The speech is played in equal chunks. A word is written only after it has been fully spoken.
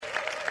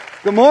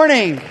Good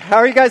morning. How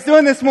are you guys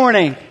doing this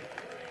morning?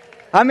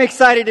 I'm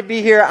excited to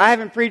be here. I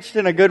haven't preached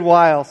in a good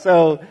while,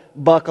 so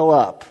buckle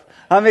up.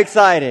 I'm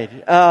excited.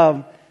 You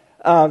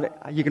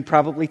can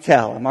probably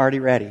tell. I'm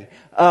already ready.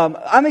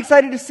 I'm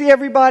excited to see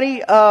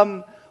everybody.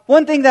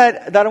 One thing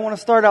that I want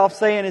to start off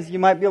saying is you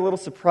might be a little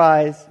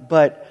surprised,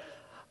 but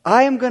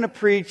I am going to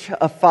preach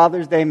a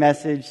Father's Day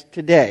message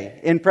today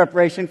in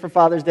preparation for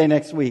Father's Day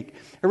next week.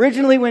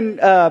 Originally, when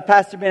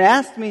Pastor Ben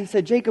asked me, he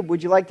said, "Jacob,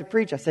 would you like to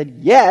preach?" I said,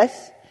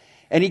 "Yes."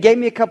 And he gave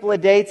me a couple of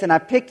dates, and I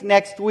picked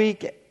next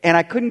week, and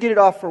I couldn't get it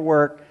off for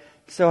work.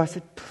 So I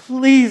said,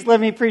 "Please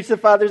let me preach the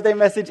Father's Day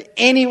message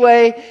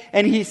anyway."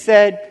 And he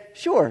said,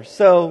 "Sure."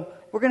 So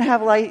we're going to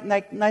have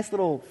a nice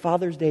little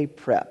Father's Day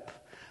prep.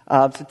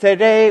 So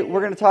today we're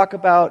going to talk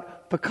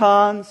about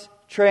pecans,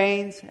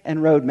 trains,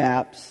 and road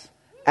maps,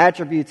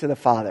 attributes of the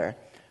Father.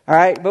 All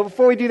right, but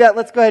before we do that,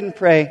 let's go ahead and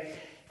pray.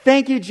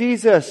 Thank you,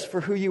 Jesus,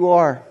 for who you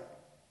are.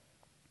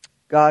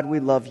 God, we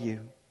love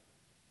you.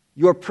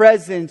 Your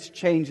presence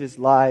changes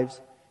lives.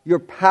 Your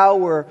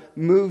power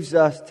moves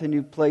us to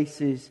new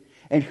places.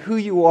 And who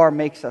you are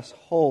makes us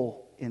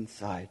whole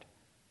inside.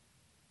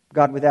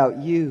 God, without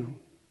you,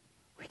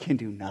 we can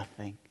do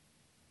nothing.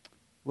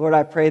 Lord,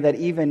 I pray that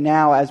even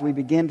now as we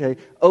begin to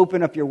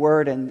open up your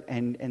word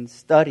and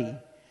study,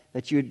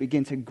 that you would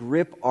begin to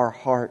grip our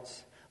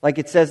hearts. Like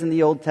it says in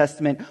the Old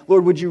Testament,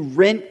 Lord, would you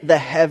rent the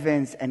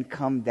heavens and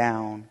come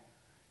down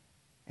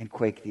and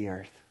quake the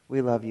earth?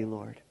 We love you,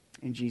 Lord.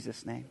 In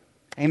Jesus' name.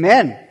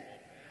 Amen.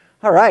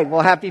 All right.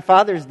 Well, happy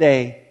Father's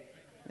Day.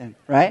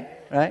 Right?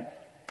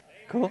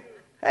 Cool.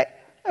 Hey.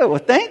 Oh, well,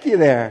 thank you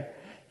there.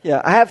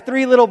 Yeah, I have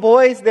 3 little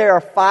boys. They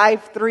are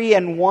 5, 3,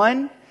 and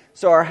 1.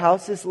 So our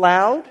house is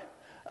loud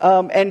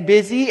and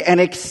busy and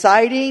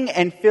exciting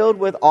and filled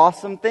with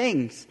awesome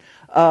things.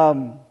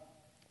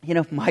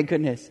 My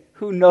goodness,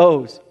 who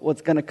knows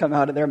what's going to come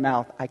out of their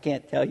mouth? I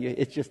can't tell you.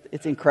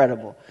 It's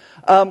incredible.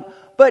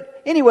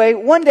 But anyway,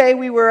 one day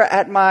we were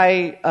at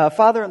my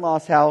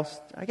father-in-law's house,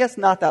 I guess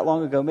not that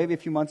long ago, maybe a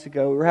few months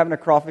ago. We were having a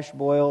crawfish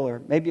boil,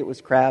 or maybe it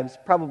was crabs,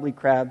 probably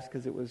crabs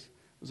because it was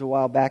a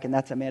while back, and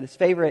that's Amanda's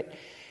favorite.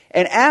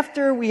 And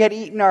after we had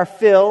eaten our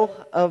fill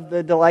of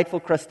the delightful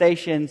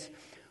crustaceans,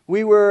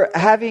 we were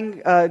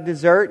having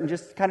dessert and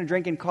just kind of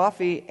drinking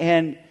coffee,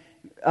 and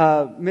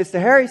Mr.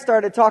 Harry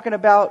started talking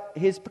about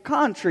his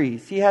pecan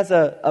trees. He has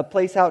a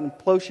place out in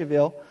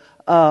Plocheville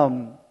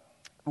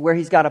where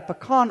he's got a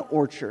pecan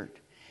orchard.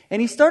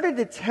 And he started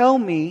to tell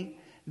me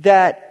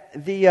that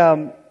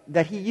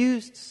that he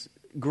used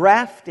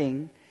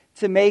grafting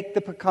to make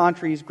the pecan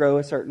trees grow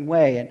a certain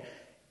way, and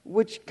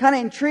which kind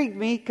of intrigued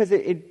me because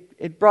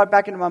it brought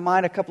back into my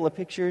mind a couple of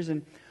pictures.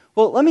 And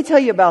well, let me tell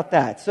you about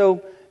that.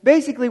 So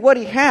basically what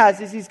he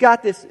has is he's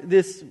got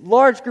this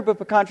large group of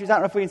pecan trees. I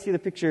don't know if we can see the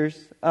pictures.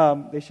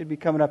 They should be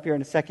coming up here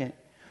in a second.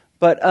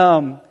 But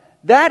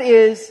that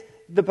is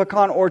the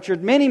pecan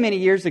orchard many, many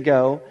years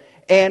ago.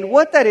 And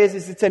what that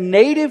is it's a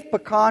native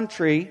pecan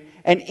tree.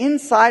 And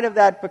inside of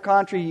that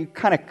pecan tree, you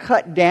kind of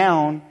cut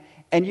down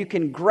and you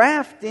can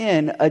graft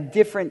in a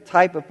different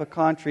type of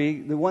pecan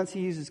tree. The ones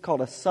he uses is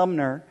called a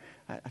Sumner.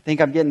 I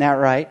think I'm getting that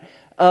right.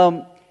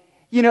 And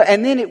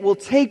then it will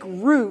take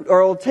root,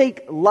 or it will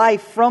take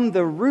life from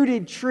the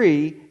rooted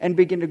tree and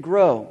begin to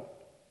grow.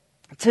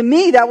 To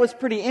me, that was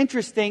pretty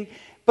interesting,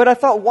 but I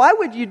thought, why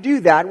would you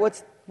do that?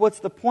 What's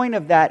the point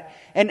of that?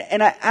 And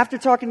after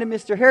talking to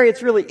Mr. Harry,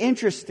 it's really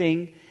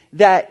interesting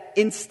that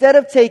instead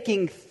of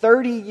taking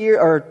 30 years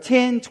or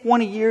 10,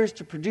 20 years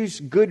to produce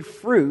good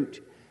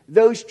fruit,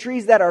 those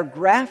trees that are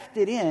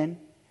grafted in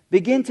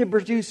begin to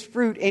produce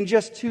fruit in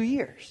just 2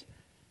 years.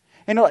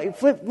 And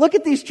look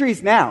at these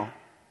trees now.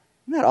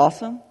 Isn't that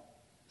awesome?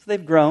 So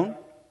they've grown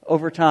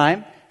over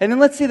time. And then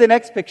let's see the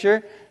next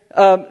picture.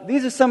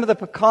 These are some of the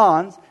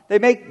pecans. They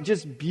make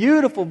just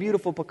beautiful,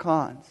 beautiful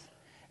pecans.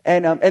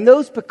 And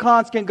those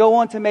pecans can go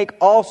on to make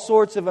all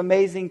sorts of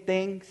amazing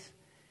things.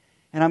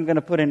 And I'm going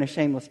to put in a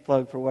shameless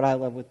plug for what I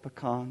love with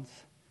pecans.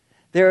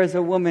 There is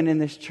a woman in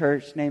this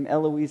church named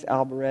Eloise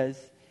Alvarez.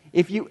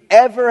 If you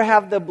ever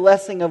have the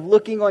blessing of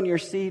looking on your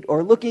seat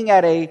or looking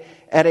at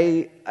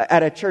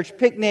a church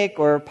picnic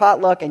or a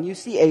potluck and you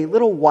see a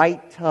little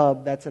white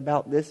tub that's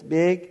about this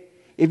big,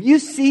 if you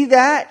see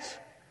that,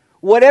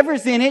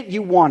 whatever's in it,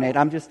 you want it.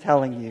 I'm just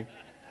telling you.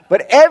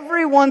 But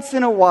every once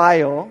in a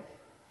while,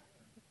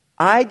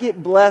 I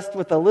get blessed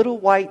with a little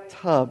white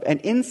tub, and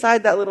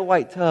inside that little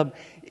white tub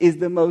is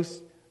the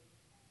most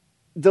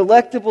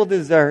delectable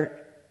dessert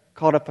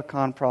called a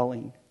pecan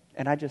praline.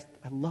 And I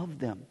love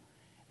them.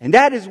 And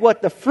that is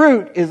what the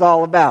fruit is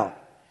all about.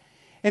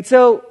 And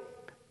so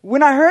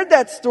when I heard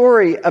that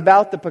story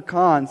about the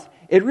pecans,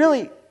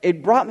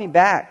 it brought me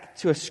back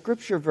to a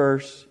scripture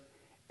verse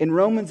in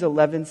Romans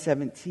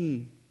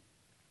 11:17.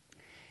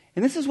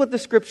 And this is what the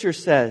scripture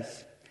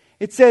says.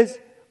 It says,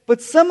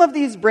 "But some of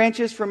these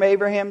branches from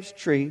Abraham's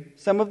tree,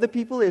 some of the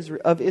people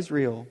of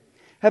Israel,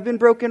 have been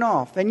broken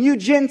off. And you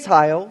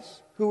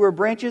Gentiles, who were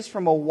branches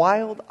from a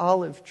wild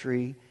olive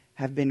tree,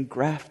 have been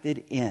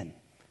grafted in."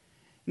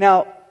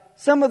 Now,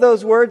 some of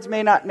those words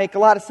may not make a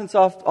lot of sense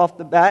off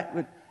the bat,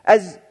 but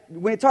as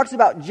when it talks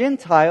about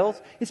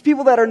Gentiles, it's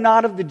people that are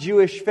not of the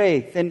Jewish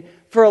faith. And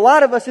for a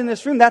lot of us in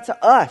this room, that's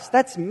us.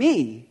 That's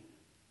me.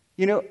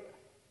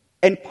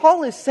 And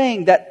Paul is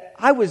saying that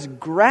I was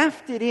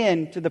grafted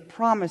into the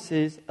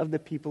promises of the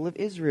people of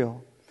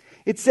Israel.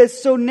 It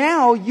says, so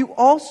now you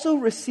also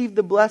receive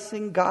the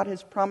blessing God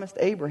has promised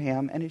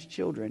Abraham and his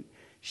children,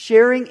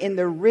 sharing in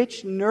the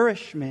rich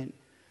nourishment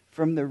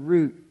from the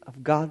root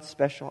of God's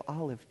special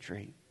olive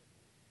tree.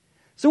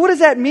 So what does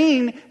that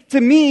mean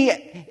to me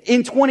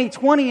in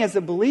 2020 as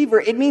a believer?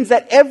 It means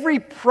that every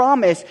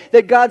promise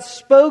that God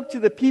spoke to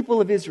the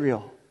people of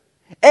Israel,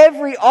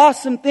 every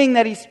awesome thing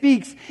that He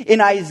speaks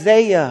in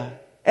Isaiah,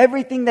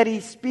 everything that He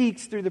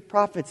speaks through the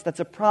prophets that's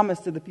a promise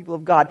to the people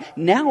of God,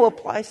 now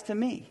applies to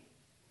me.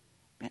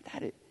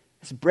 Man,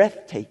 it's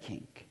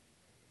breathtaking.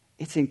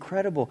 It's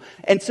incredible.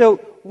 And so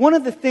one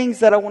of the things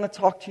that I want to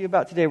talk to you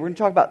about today, we're going to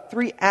talk about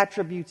 3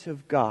 attributes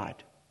of God,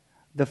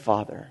 the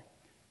Father.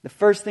 The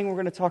first thing we're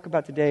going to talk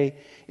about today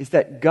is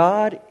that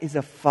God is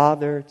a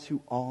father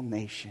to all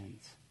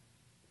nations.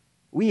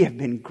 We have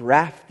been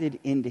grafted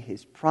into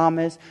His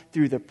promise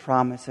through the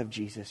promise of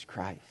Jesus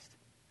Christ.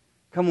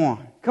 Come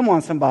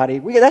on, somebody.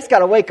 That's got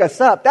to wake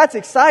us up. That's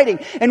exciting.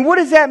 And what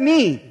does that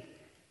mean?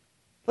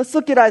 Let's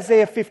look at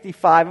Isaiah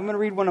 55. I'm going to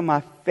read one of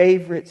my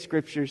favorite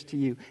scriptures to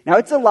you. Now,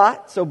 it's a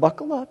lot, so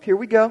buckle up. Here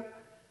we go.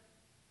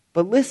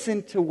 But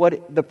listen to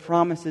what the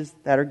promises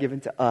that are given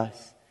to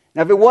us.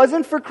 Now, if it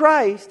wasn't for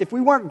Christ, if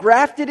we weren't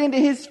grafted into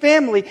His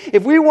family,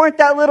 if we weren't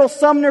that little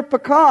Sumner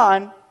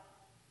pecan,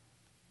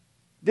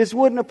 this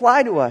wouldn't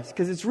apply to us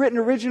because it's written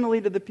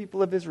originally to the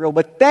people of Israel.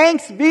 But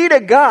thanks be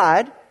to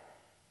God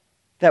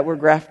that we're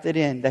grafted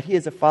in, that He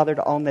is a father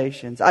to all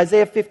nations.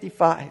 Isaiah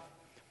 55.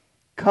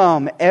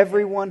 Come,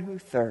 everyone who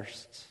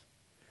thirsts,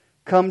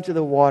 come to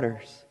the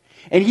waters.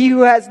 And he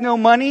who has no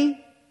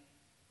money,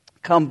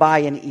 come buy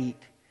and eat.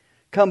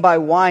 Come buy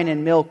wine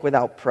and milk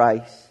without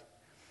price.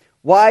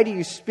 Why do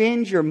you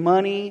spend your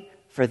money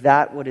for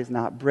that what is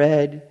not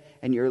bread,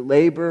 and your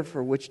labor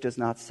for which does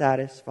not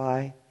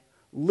satisfy?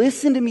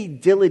 Listen to me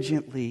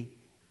diligently,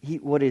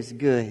 eat what is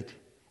good,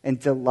 and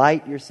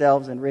delight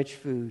yourselves in rich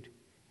food.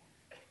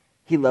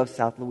 He loves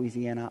South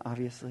Louisiana,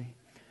 obviously.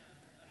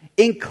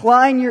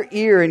 Incline your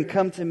ear and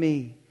come to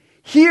me.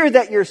 Hear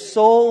that your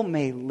soul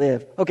may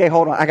live. Okay,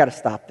 hold on. I got to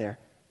stop there.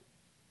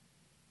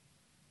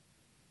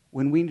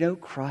 When we know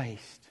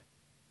Christ,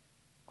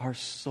 our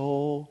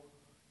soul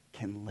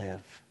can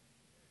live.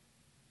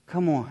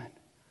 Come on.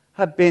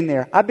 I've been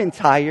there. I've been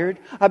tired.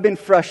 I've been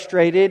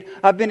frustrated.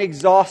 I've been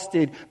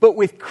exhausted. But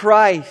with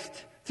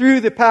Christ, through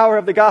the power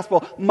of the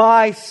gospel,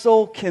 my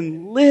soul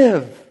can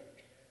live.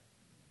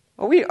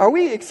 Are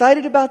we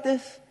excited about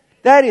this?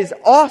 That is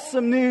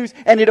awesome news,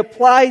 and it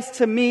applies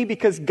to me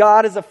because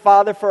God is a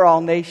father for all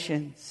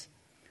nations.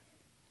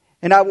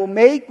 And I will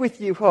make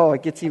with you,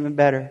 it gets even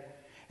better.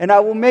 And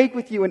I will make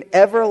with you an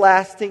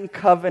everlasting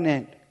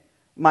covenant,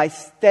 my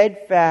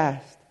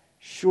steadfast,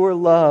 sure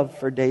love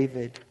for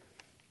David.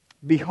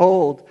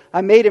 Behold,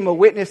 I made him a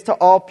witness to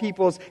all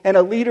peoples and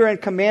a leader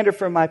and commander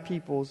for my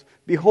peoples.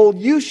 Behold,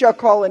 you shall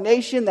call a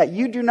nation that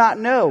you do not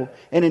know,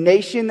 and a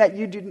nation that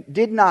you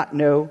did not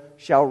know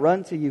shall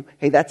run to you.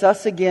 Hey, that's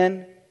us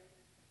again.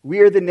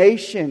 We are the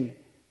nation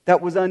that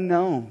was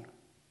unknown.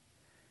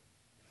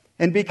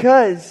 And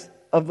because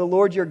of the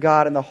Lord your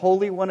God and the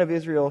Holy One of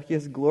Israel, He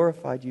has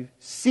glorified you.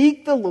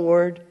 Seek the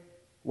Lord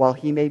while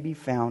He may be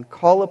found.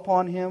 Call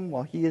upon Him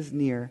while He is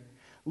near.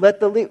 Let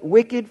the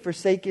wicked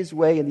forsake his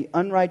way and the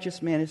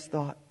unrighteous man his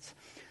thoughts.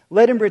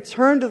 Let him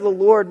return to the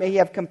Lord. May He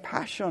have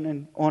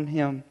compassion on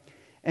him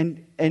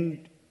and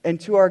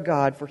to our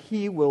God, for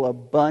He will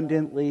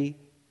abundantly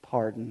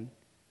pardon.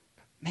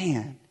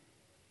 Man,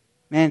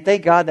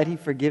 thank God that He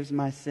forgives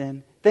my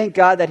sin. Thank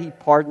God that He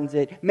pardons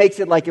it, makes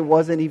it like it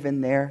wasn't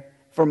even there.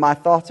 For my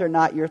thoughts are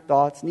not your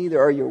thoughts,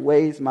 neither are your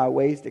ways my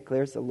ways,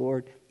 declares the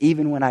Lord,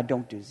 even when I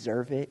don't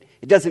deserve it.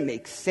 It doesn't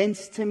make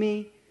sense to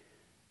me.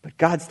 But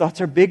God's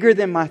thoughts are bigger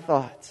than my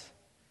thoughts.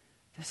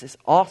 This is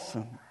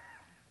awesome.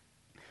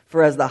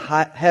 For as the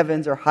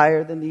heavens are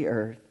higher than the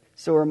earth,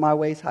 so are my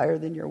ways higher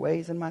than your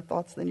ways, and my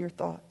thoughts than your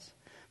thoughts.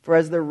 For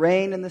as the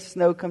rain and the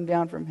snow come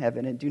down from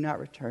heaven and do not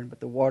return,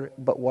 but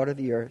water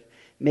the earth,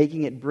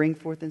 making it bring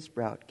forth and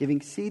sprout, giving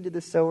seed to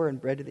the sower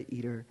and bread to the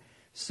eater,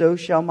 so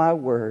shall my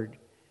word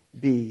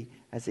be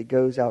as it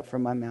goes out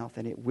from my mouth,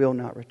 and it will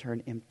not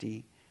return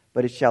empty,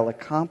 but it shall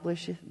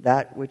accomplish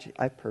that which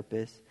I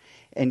purpose,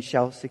 and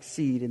shall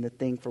succeed in the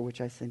thing for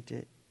which I sent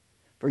it.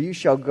 For you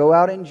shall go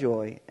out in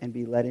joy and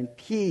be led in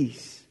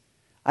peace.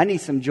 I need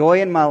some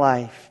joy in my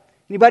life.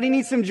 Anybody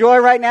need some joy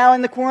right now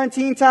in the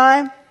quarantine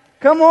time?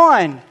 Come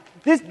on.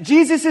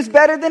 Jesus is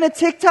better than a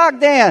TikTok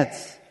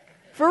dance.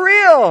 For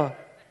real.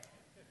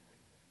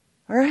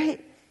 All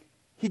right?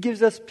 He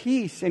gives us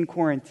peace in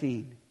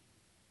quarantine.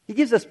 He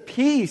gives us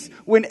peace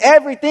when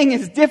everything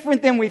is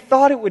different than we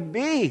thought it would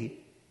be.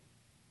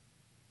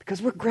 Because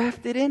we're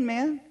grafted in,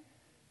 man.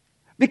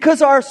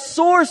 Because our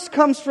source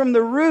comes from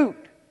the root.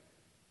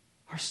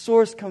 Our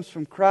source comes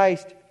from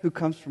Christ, who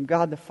comes from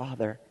God the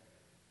Father.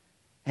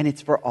 And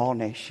it's for all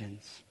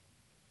nations.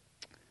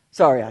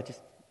 Sorry, I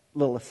just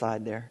little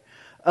aside there.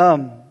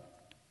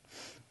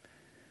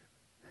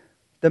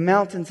 The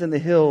mountains and the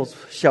hills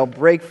shall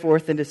break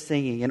forth into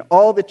singing, and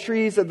all the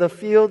trees of the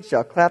field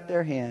shall clap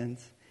their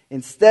hands.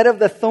 Instead of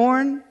the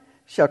thorn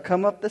shall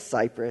come up the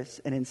cypress,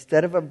 and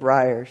instead of a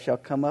briar shall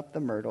come up the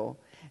myrtle,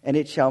 and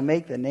it shall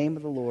make the name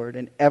of the Lord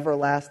an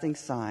everlasting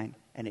sign,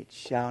 and it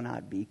shall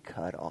not be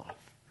cut off.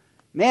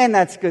 Man,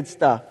 that's good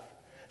stuff.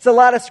 It's a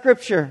lot of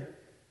scripture,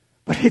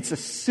 but it's a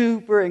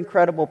super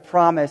incredible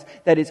promise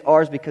that is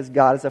ours because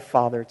God is a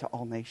father to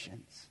all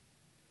nations.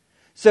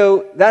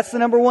 So that's the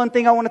number one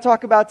thing I want to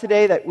talk about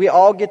today, that we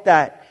all get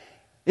that.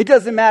 It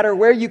doesn't matter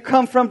where you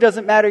come from,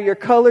 doesn't matter your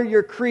color,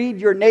 your creed,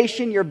 your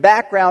nation, your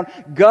background.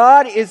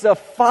 God is a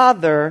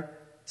father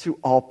to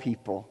all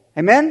people.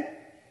 Amen?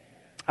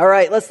 All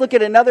right, let's look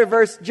at another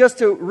verse just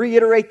to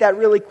reiterate that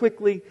really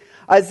quickly.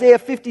 Isaiah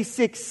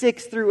 56,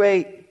 6 through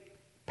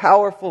 8.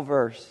 Powerful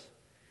verse.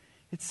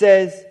 It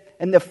says,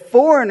 and the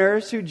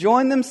foreigners who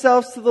join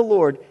themselves to the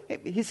Lord,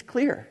 he's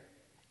clear.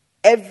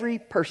 Every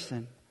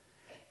person.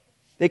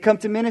 They come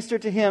to minister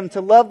to Him, to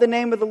love the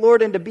name of the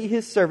Lord and to be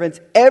His servants.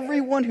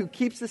 Everyone who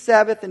keeps the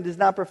Sabbath and does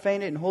not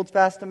profane it and holds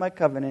fast to my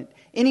covenant.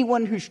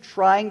 Anyone who's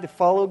trying to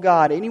follow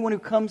God. Anyone who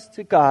comes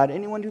to God.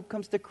 Anyone who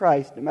comes to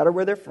Christ, no matter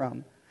where they're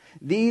from.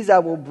 These I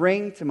will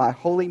bring to my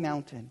holy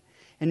mountain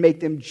and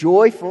make them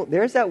joyful.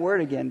 There's that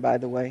word again, by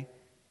the way.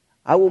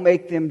 I will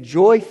make them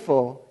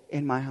joyful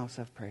in my house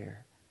of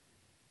prayer.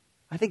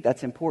 I think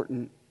that's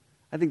important.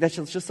 I think that's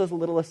just a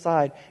little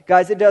aside.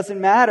 Guys, it doesn't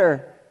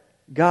matter.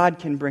 God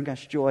can bring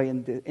us joy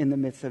in the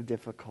midst of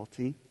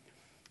difficulty.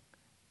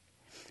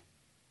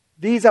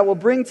 These I will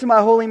bring to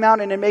my holy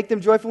mountain and make them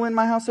joyful in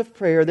my house of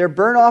prayer. Their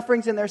burnt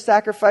offerings and their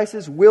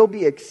sacrifices will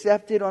be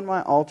accepted on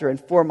my altar. And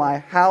for my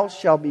house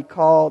shall be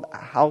called a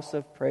house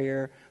of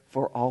prayer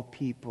for all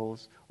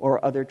peoples.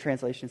 Or other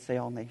translations say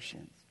all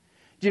nations.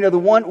 Do you know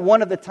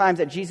one of the times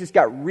that Jesus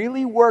got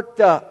really worked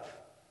up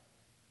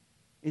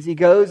is He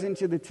goes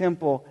into the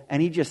temple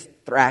and He just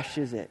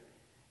thrashes it.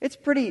 It's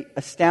pretty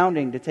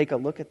astounding to take a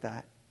look at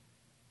that.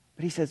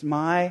 But He says,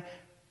 my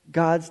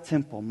God's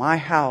temple, my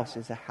house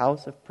is a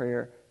house of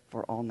prayer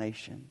for all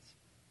nations.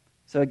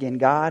 So again,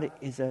 God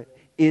is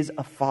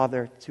a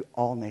father to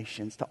all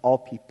nations, to all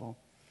people.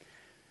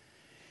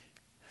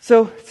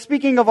 So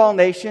speaking of all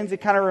nations, it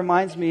kind of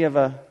reminds me of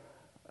a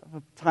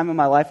time in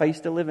my life. I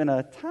used to live in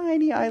a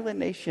tiny island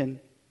nation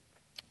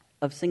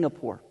of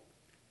Singapore.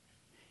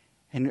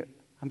 And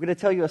I'm going to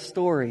tell you a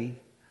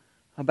story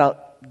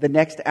about the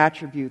next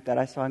attribute that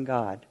I saw in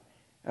God,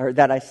 or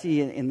that I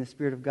see in the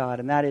Spirit of God,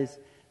 and that is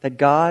that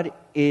God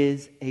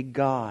is a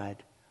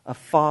God, a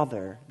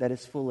Father that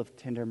is full of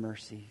tender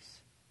mercies.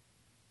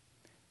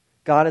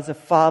 God is a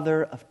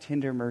Father of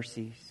tender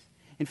mercies.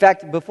 In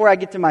fact, before I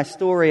get to my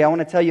story, I want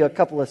to tell you a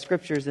couple of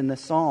scriptures in the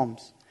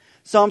Psalms.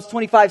 Psalms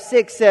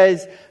 25:6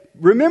 says,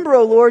 remember,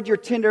 O Lord, your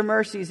tender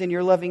mercies and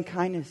your loving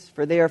kindness,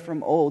 for they are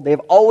from old. They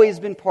have always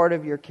been part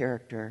of your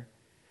character.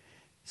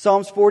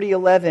 Psalms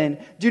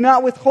 40:11, do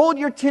not withhold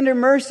your tender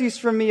mercies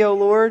from me, O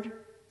Lord.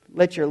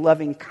 Let your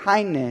loving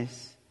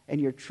kindness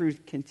and your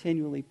truth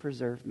continually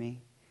preserve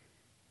me.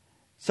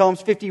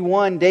 Psalms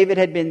 51, David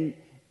had been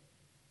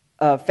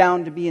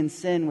found to be in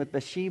sin with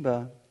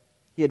Bathsheba.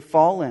 He had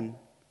fallen.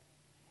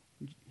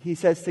 He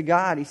says to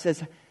God, he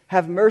says,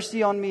 have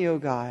mercy on me, O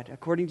God,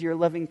 according to your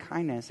loving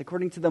kindness,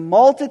 according to the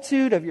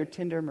multitude of your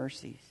tender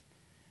mercies.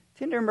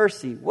 Tender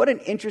mercy, what an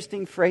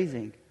interesting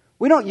phrasing.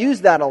 We don't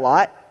use that a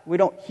lot. We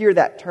don't hear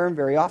that term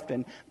very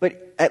often.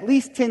 But at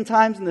least 10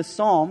 times in the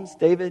Psalms,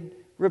 David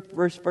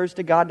refers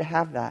to God to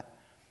have that.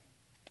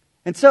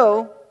 And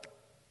so,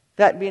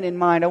 that being in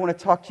mind, I want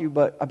to talk to you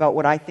about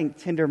what I think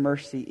tender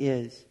mercy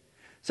is.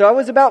 So I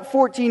was about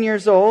 14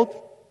 years old,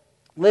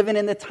 living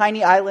in the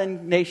tiny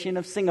island nation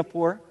of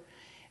Singapore.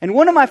 And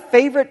one of my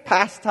favorite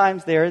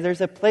pastimes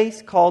there's a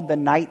place called the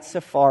Night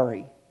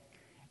Safari.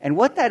 And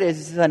what that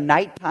is a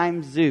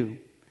nighttime zoo.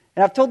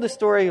 And I've told this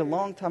story a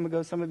long time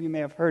ago. Some of you may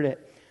have heard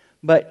it.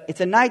 But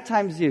it's a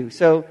nighttime zoo.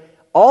 So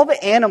all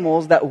the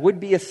animals that would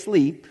be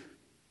asleep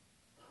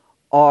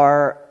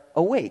are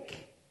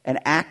awake and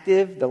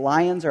active. The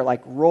lions are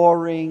like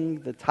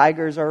roaring. The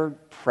tigers are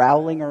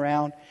prowling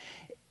around.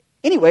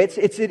 Anyway,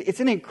 it's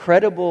an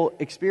incredible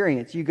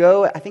experience. You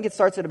go, I think it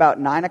starts at about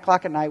 9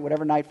 o'clock at night,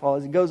 whatever nightfall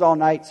is. It goes all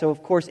night. So,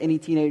 of course, any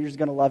teenager is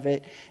going to love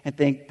it and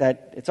think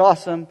that it's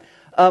awesome.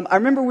 I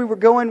remember we were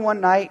going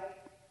one night,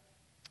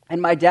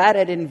 and my dad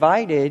had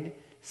invited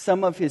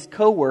some of his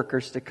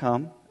co-workers to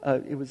come.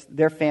 It was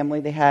their family.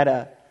 They had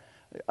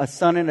a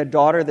son and a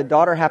daughter. The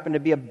daughter happened to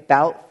be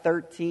about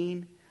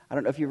 13. I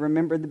don't know if you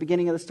remember the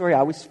beginning of the story.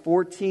 I was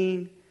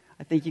 14.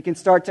 I think you can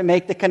start to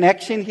make the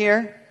connection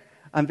here.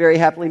 I'm very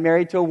happily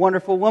married to a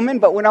wonderful woman,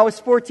 but when I was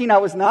 14, I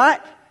was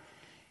not.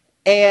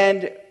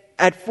 And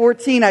at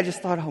 14, I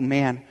just thought, oh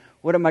man,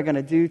 what am I going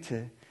to do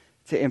to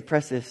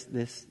impress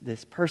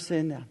this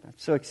person? I'm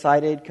so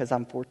excited because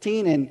I'm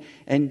 14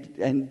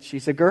 and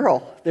she's a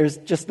girl. There's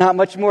just not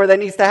much more that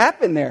needs to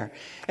happen there.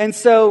 And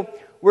so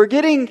we're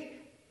getting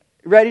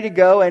ready to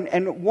go,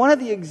 and one of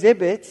the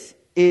exhibits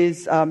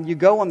is you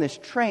go on this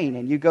train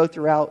and you go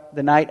throughout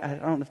the night. I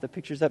don't know if the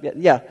picture's up yet.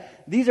 Yeah,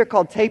 these are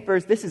called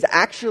tapers. This is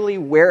actually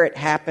where it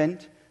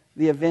happened,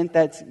 the event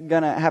that's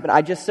going to happen.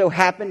 I just so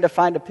happened to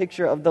find a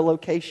picture of the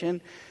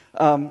location.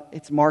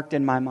 It's marked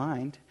in my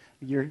mind.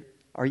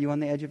 Are you on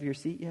the edge of your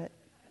seat yet?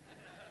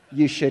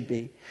 You should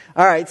be.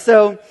 All right,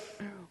 so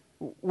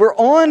we're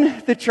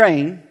on the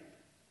train,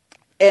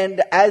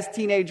 and as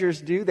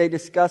teenagers do, they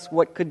discuss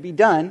what could be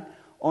done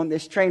on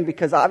this train,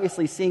 because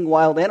obviously seeing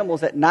wild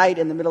animals at night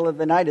in the middle of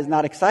the night is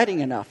not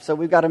exciting enough. So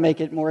we've got to make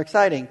it more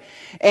exciting.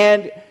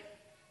 And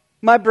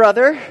my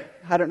brother,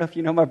 I don't know if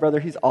you know my brother,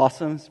 he's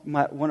awesome. He's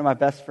one of my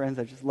best friends.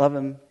 I just love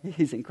him.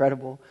 He's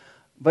incredible.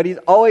 But he's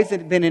always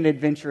been an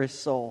adventurous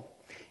soul.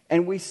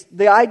 And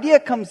the idea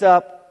comes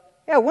up,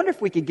 I wonder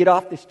if we could get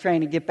off this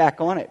train and get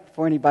back on it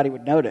before anybody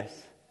would notice.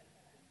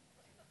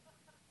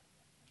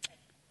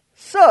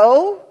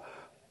 So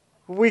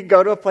we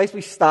go to a place,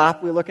 we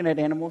stop, we're looking at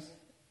animals.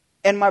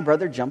 And my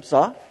brother jumps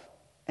off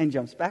and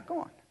jumps back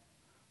on.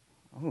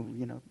 Oh,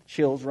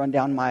 chills run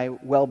down my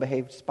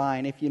well-behaved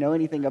spine. If you know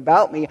anything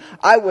about me,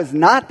 I was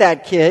not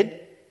that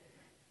kid.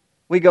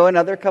 We go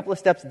another couple of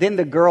steps, then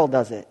the girl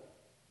does it.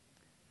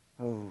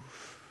 Oh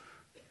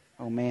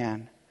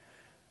man.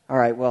 All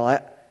right, well,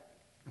 I'm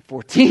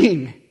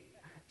 14.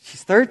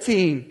 She's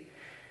 13.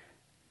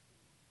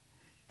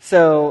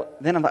 So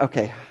then I'm like,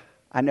 okay,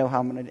 I know how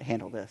I'm going to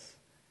handle this.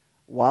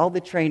 While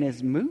the train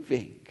is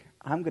moving,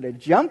 I'm going to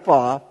jump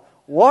off,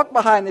 walk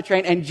behind the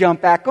train, and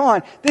jump back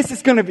on. This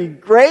is going to be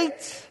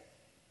great.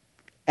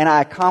 And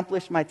I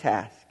accomplished my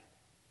task.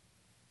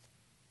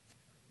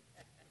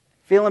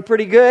 Feeling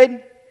pretty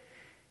good?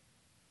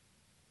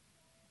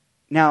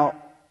 Now,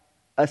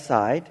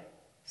 aside,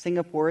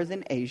 Singapore is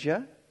in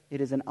Asia.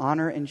 It is an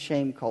honor and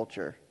shame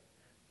culture.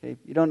 Okay, if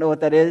you don't know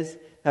what that is,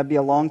 that'd be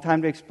a long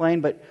time to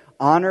explain, but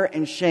honor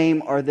and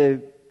shame are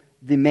the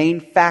main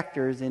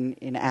factors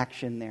in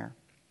action there.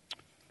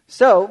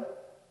 So,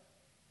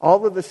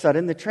 all of a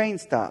sudden, the train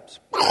stops.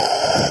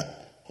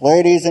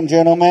 Ladies and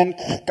gentlemen,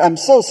 I'm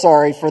so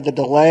sorry for the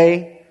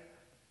delay,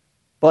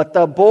 but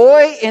the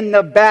boy in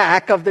the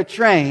back of the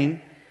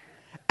train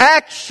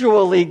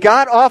actually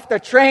got off the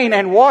train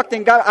and walked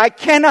and I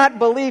cannot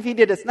believe he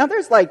did this. Now,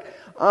 there's like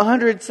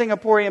 100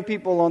 Singaporean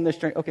people on this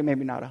train. Okay,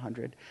 maybe not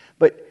 100,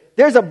 but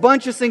there's a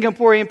bunch of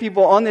Singaporean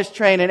people on this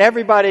train, and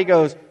everybody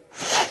goes,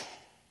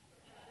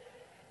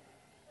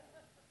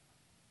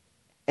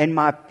 and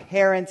my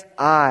parents'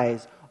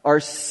 eyes are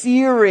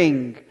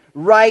searing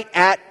right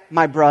at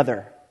my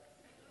brother.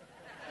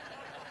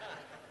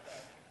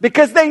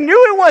 Because they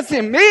knew it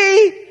wasn't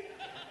me.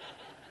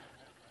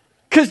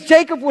 Because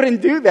Jacob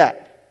wouldn't do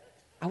that.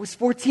 I was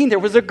 14. There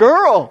was a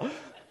girl.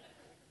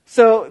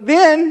 So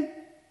then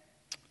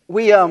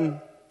we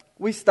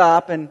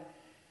stop and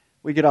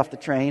we get off the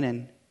train,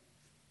 and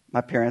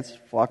my parents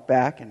walk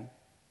back, and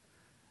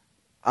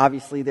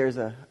obviously there's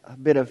a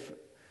bit of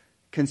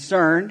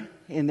concern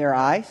in their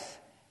eyes.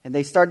 And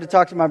they started to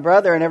talk to my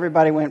brother, and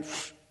everybody went,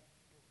 pfft.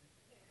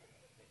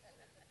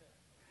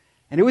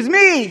 And it was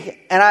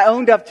me. And I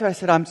owned up to it. I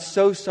said, I'm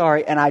so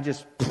sorry. And I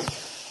just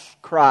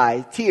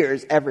cried,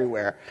 tears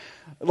everywhere.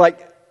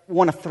 Like,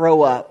 want to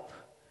throw up.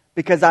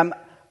 Because I'm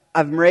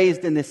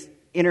raised in this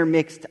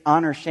intermixed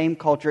honor-shame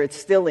culture. It's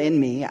still in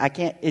me.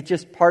 It's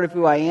just part of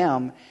who I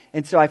am.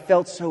 And so I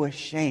felt so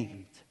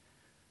ashamed.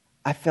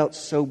 I didn't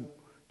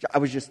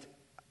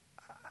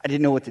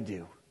know what to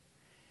do.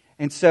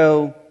 And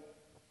so,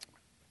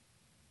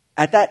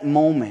 at that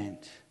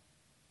moment,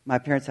 my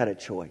parents had a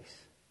choice.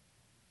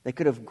 They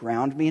could have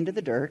ground me into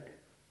the dirt,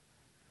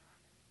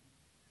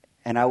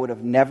 and I would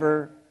have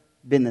never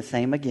been the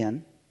same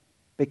again,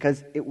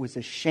 because it was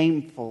a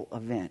shameful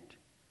event.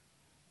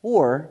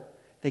 Or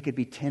they could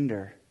be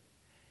tender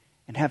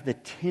and have the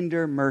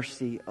tender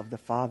mercy of the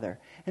Father.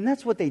 And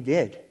that's what they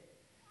did.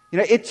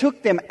 It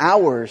took them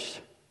hours,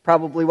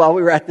 probably while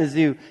we were at the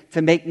zoo,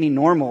 to make me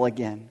normal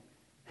again.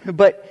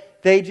 But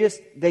they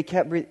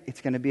kept breathing.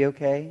 It's going to be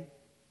okay.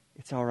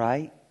 It's all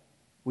right.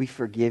 We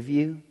forgive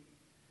you.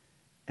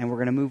 And we're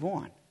going to move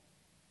on.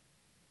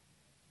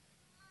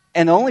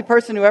 And the only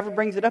person who ever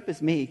brings it up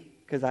is me.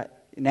 Because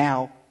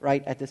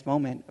right at this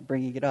moment, I'm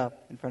bringing it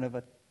up in front of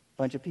a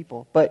bunch of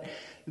people. But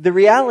the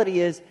reality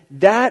is,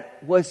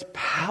 that was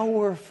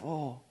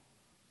powerful.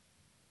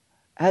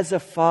 As a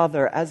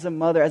father, as a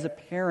mother, as a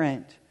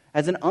parent,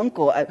 as an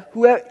uncle,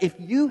 whoever, if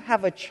you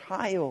have a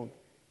child,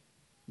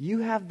 you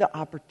have the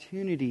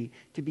opportunity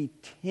to be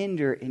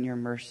tender in your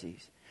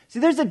mercies. See,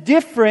 there's a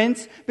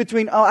difference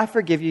between, I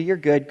forgive you, you're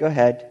good, go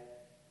ahead,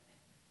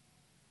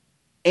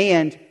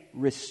 and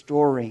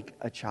restoring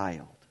a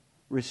child,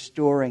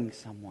 restoring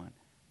someone.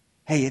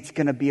 Hey, it's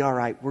going to be all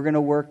right. We're going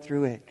to work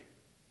through it.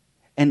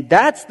 And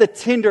that's the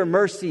tender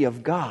mercy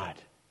of God.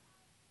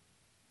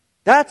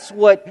 That's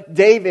what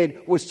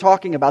David was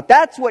talking about.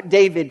 That's what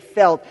David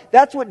felt.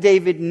 That's what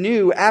David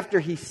knew after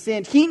he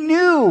sinned. He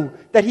knew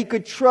that he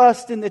could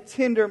trust in the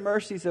tender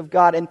mercies of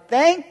God. And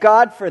thank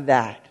God for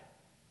that.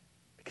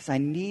 Because I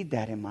need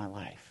that in my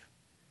life.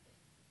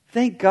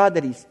 Thank God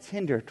that He's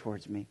tender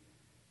towards me.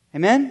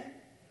 Amen?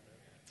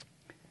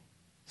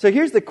 So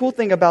here's the cool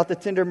thing about the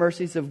tender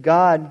mercies of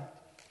God.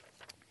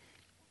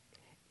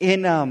 We're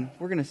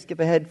going to skip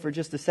ahead for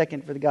just a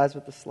second for the guys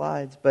with the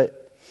slides,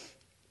 but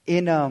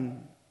in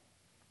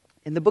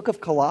the book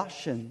of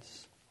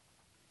Colossians,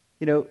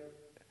 in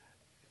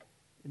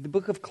the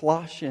book of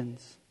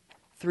Colossians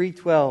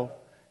 3:12,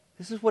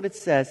 this is what it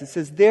says. It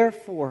says,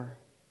 "Therefore,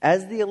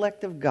 as the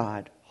elect of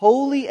God,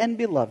 holy and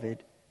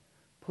beloved,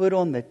 put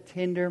on the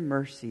tender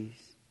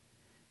mercies,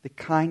 the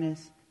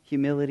kindness,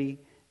 humility,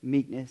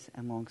 meekness,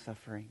 and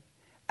long-suffering."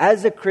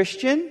 As a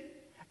Christian,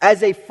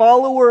 as a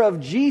follower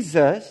of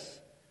Jesus,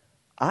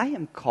 I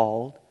am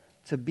called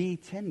to be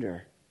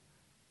tender.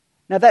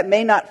 Now, that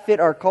may not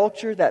fit our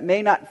culture. That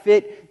may not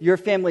fit your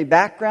family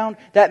background.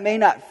 That may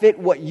not fit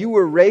what you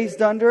were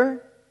raised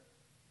under.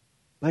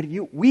 But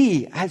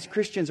we, as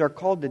Christians, are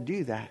called to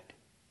do that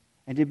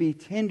and to be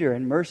tender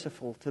and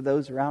merciful to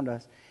those around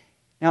us.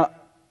 Now,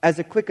 as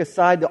a quick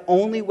aside, the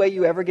only way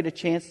you ever get a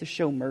chance to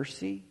show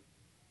mercy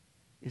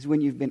is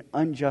when you've been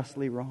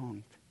unjustly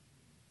wronged.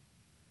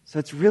 So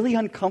it's really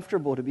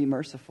uncomfortable to be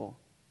merciful.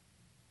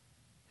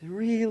 It's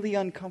really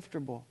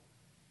uncomfortable.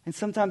 And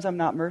sometimes I'm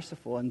not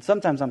merciful, and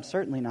sometimes I'm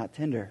certainly not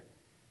tender.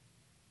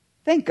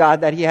 Thank God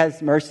that He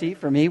has mercy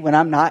for me when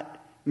I'm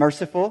not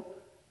merciful,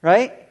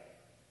 right?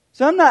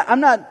 So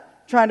I'm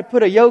not trying to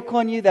put a yoke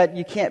on you that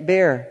you can't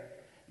bear.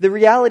 The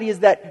reality is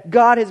that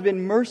God has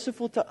been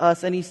merciful to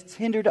us, and He's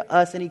tender to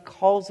us, and He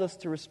calls us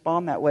to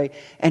respond that way,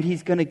 and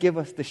He's going to give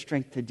us the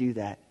strength to do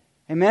that.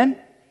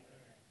 Amen?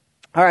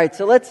 All right,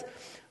 so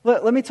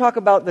let me talk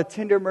about the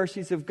tender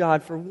mercies of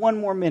God for one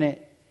more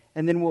minute,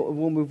 and then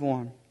we'll move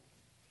on.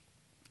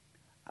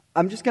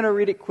 I'm just going to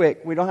read it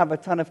quick. We don't have a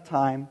ton of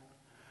time.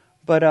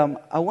 But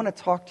I want to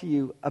talk to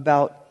you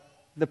about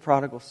the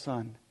prodigal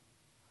son.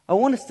 I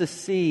want us to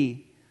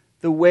see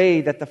the way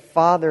that the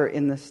father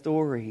in the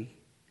story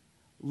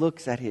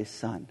looks at his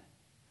son.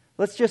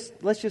 Let's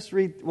just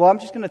read. Well, I'm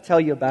just going to tell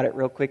you about it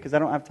real quick because I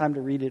don't have time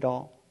to read it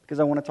all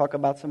because I want to talk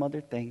about some other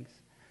things.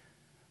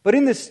 But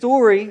in this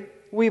story,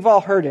 we've all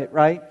heard it,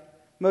 right?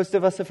 Most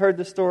of us have heard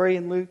the story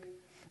in Luke.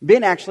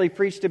 Ben actually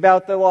preached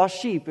about the lost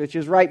sheep, which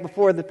is right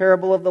before the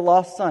parable of the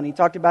lost son. He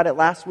talked about it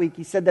last week.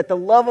 He said that the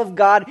love of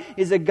God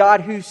is a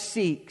God who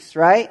seeks,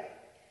 right?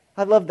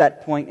 I love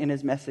that point in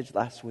his message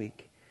last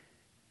week.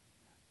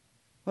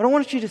 But I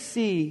want you to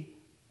see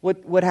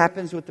what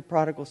happens with the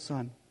prodigal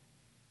son.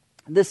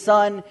 The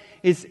son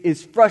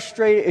is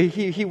frustrated.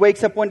 He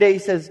wakes up one day, he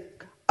says,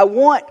 "I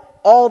want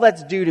all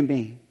that's due to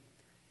me."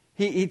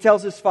 He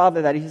tells his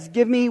father that. He says,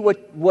 "Give me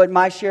what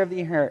my share of the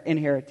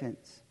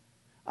inheritance.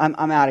 I'm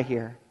out of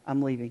here.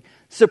 I'm leaving."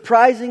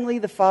 Surprisingly,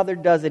 the father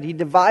does it. He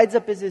divides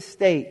up his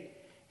estate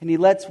and he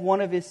lets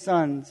one of his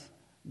sons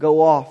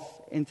go off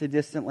into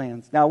distant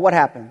lands. Now, what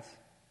happens?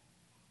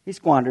 He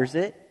squanders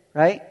it,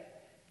 right?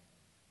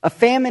 A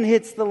famine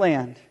hits the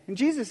land. And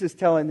Jesus is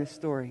telling this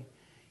story.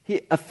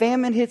 A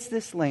famine hits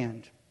this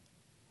land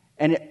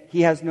and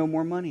he has no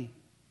more money.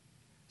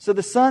 So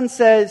the son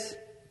says,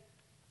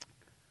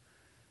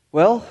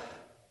 "Well,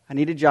 I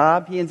need a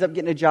job." He ends up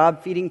getting a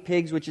job feeding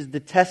pigs, which is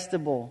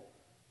detestable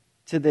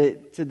to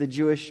the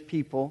Jewish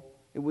people.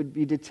 It would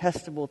be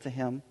detestable to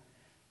him.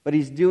 But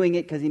he's doing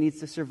it because he needs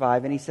to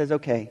survive. And he says,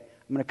 "Okay,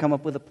 I'm going to come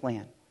up with a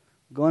plan.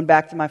 I'm going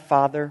back to my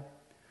father.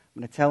 I'm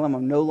going to tell him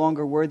I'm no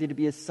longer worthy to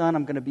be his son.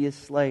 I'm going to be his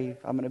slave.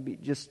 I'm going to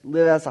just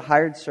live as a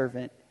hired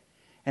servant.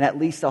 And at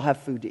least I'll have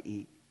food to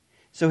eat."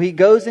 So he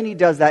goes and he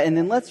does that. And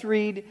then let's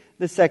read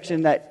the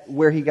section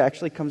where he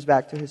actually comes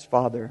back to his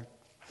father.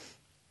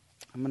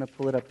 I'm going to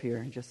pull it up here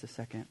in just a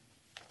second.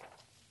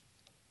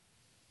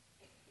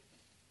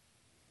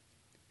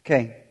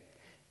 Okay.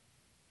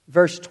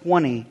 Verse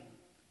 20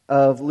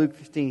 of Luke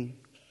 15.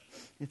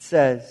 It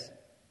says,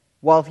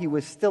 "While he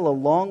was still a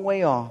long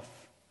way off,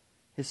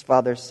 his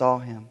father saw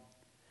him.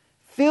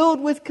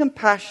 Filled with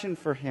compassion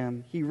for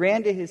him, he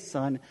ran to his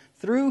son,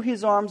 threw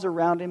his arms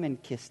around him,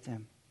 and kissed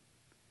him."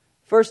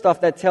 First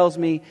off, that tells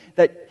me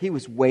that he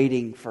was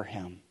waiting for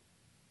him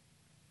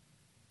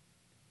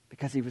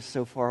because he was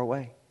so far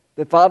away.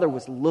 The father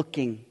was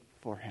looking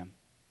for him.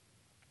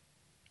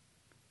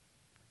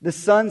 The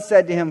son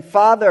said to him,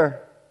 "Father,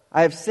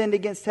 I have sinned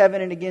against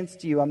heaven and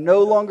against you. I'm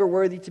no longer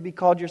worthy to be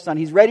called your son."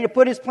 He's ready to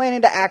put his plan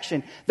into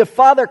action. The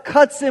father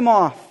cuts him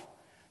off.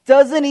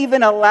 Doesn't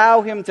even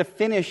allow him to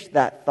finish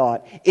that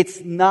thought.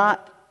 It's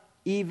not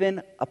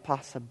even a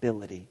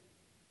possibility.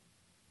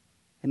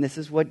 And this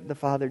is what the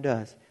father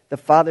does. The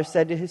father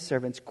said to his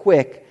servants,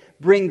 "Quick,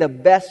 bring the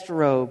best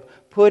robe,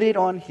 put it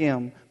on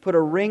him, put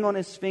a ring on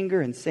his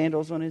finger and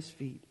sandals on his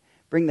feet.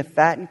 Bring the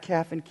fattened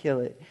calf and kill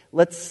it.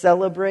 Let's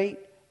celebrate,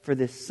 for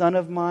this son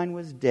of mine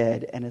was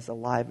dead and is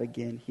alive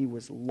again. He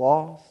was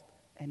lost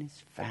and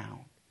is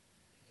found."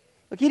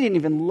 Look, he didn't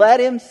even let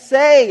him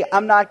say,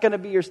 "I'm not going to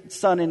be your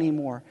son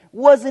anymore."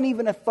 Wasn't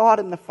even a thought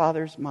in the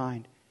father's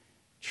mind.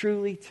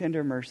 Truly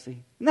tender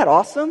mercy. Isn't that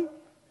awesome?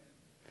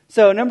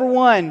 So, number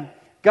one,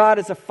 God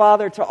is a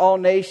father to all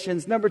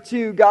nations. Number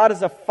two, God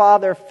is a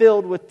father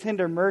filled with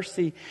tender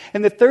mercy.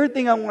 And the third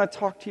thing I want to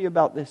talk to you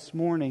about this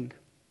morning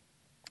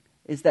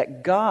is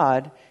that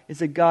God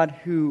is a God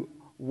who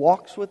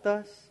walks with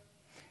us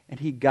and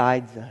He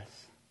guides us.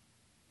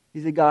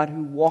 He's a God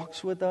who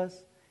walks with us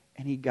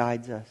and He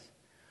guides us.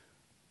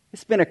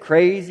 It's been a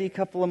crazy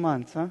couple of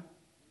months, huh?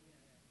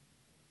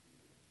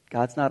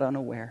 God's not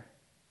unaware.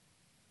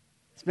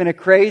 It's been a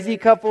crazy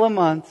couple of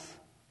months,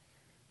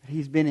 but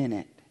He's been in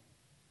it.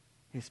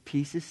 His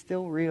peace is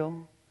still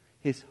real.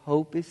 His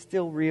hope is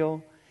still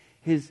real.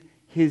 His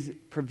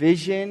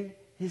provision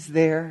is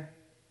there.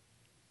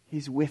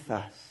 He's with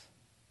us.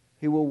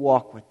 He will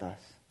walk with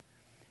us.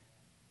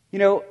 You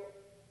know,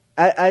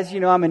 as you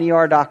know, I'm an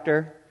ER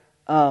doctor.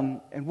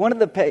 And one of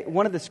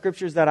the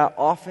scriptures that I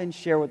often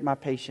share with my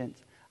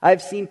patients,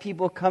 I've seen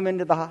people come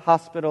into the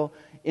hospital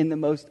in the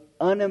most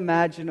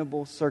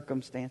unimaginable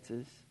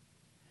circumstances.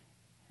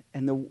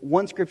 And the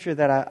one scripture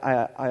that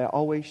I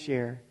always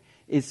share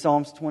is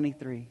Psalms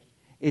 23.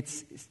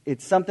 It's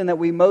something that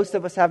most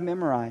of us have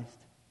memorized.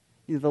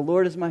 The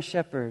Lord is my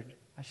shepherd,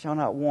 I shall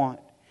not want.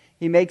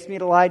 He makes me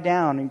to lie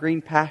down in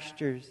green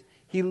pastures.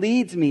 He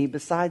leads me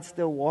beside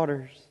still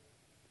waters.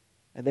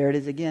 And there it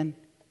is again.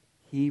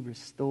 He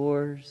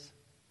restores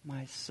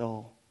my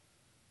soul.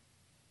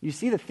 You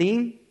see the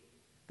theme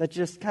that's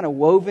just kind of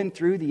woven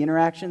through the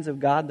interactions of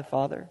God the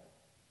Father?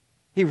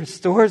 He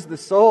restores the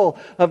soul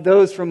of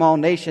those from all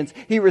nations.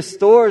 He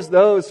restores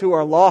those who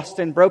are lost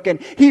and broken.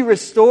 He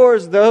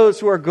restores those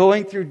who are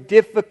going through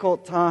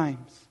difficult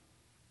times.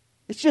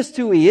 It's just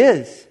who He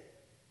is.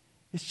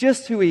 It's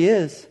just who He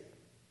is.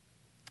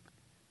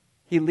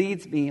 He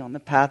leads me on the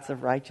paths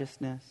of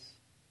righteousness.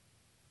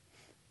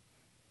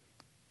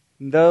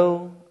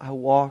 Though I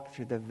walk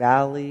through the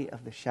valley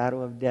of the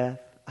shadow of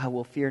death, I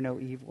will fear no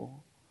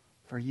evil,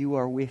 for You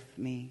are with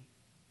me.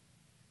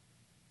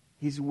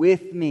 He's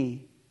with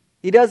me.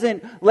 He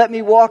doesn't let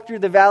me walk through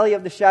the valley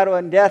of the shadow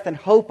of death and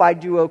hope I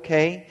do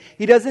okay.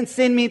 He doesn't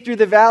send me through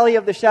the valley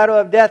of the shadow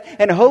of death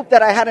and hope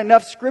that I had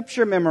enough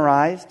scripture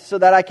memorized so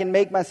that I can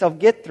make myself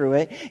get through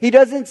it. He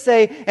doesn't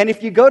say, and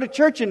if you go to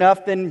church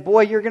enough, then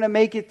boy, you're going to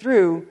make it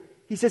through.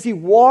 He says He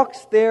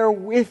walks there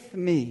with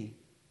me.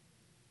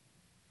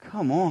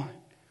 Come on.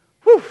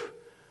 Whew.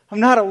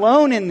 I'm not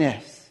alone in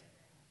this,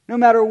 no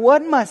matter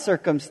what my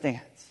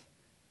circumstance.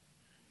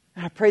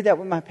 And I pray that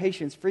with my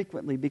patients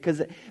frequently because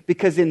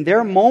in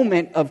their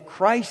moment of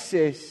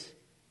crisis,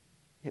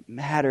 it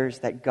matters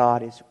that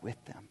God is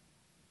with them.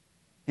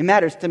 It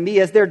matters to me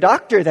as their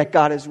doctor that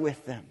God is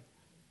with them.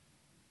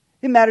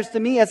 It matters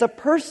to me as a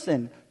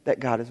person that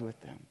God is with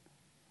them.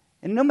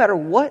 And no matter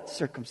what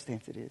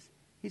circumstance it is,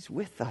 He's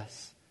with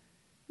us.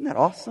 Isn't that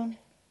awesome?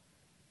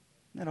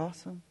 Isn't that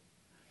awesome?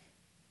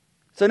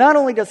 So not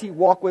only does He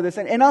walk with us,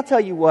 and I'll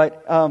tell you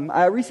what,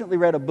 I recently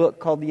read a book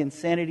called The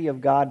Insanity of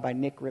God by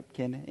Nick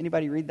Ripken.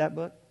 Anybody read that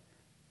book?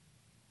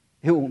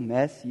 It will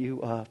mess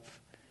you up.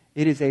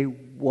 It is a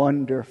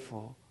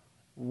wonderful,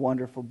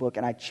 wonderful book,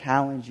 and I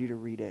challenge you to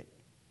read it.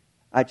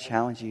 I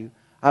challenge you.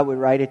 I would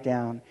write it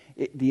down.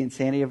 The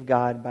Insanity of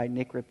God by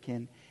Nick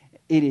Ripken.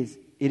 It is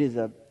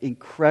an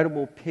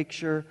incredible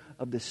picture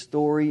of the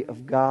story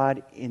of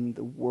God in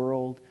the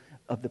world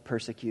of the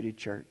persecuted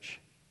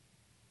church.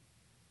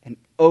 And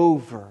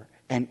over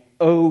and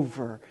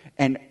over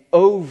and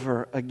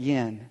over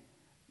again,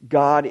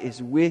 God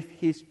is with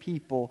His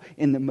people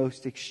in the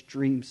most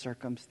extreme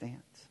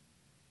circumstance.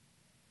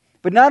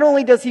 But not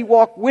only does He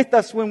walk with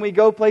us when we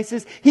go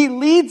places, He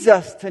leads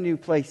us to new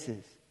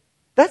places.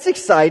 That's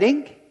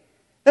exciting.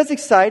 That's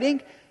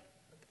exciting.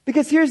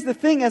 Because here's the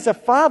thing, as a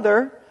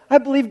father, I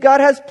believe God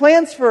has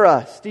plans for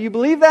us. Do you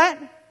believe that?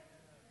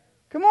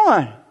 Come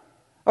on.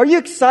 Are you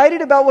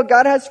excited about what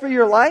God has for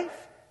your life?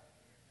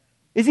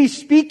 Is He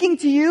speaking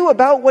to you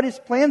about what His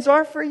plans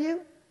are for you?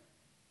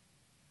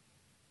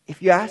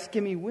 If you ask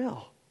Him, He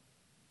will.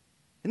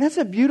 And that's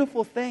a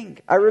beautiful thing.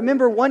 I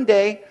remember one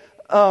day,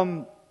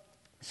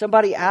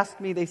 somebody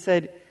asked me, they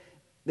said,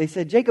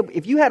 Jacob,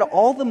 if you had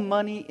all the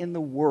money in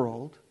the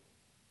world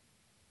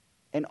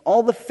and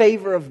all the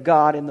favor of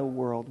God in the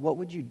world, what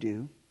would you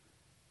do?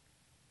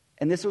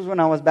 And this was when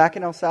I was back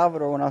in El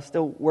Salvador, when I was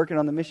still working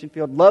on the mission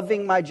field,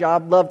 loving my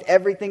job, loved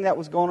everything that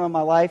was going on in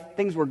my life.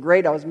 Things were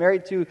great. I was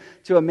married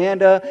to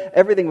Amanda.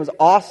 Everything was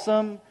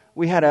awesome.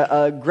 We had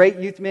a great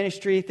youth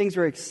ministry. Things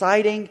were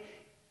exciting.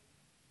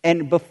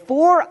 And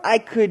before I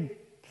could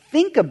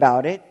think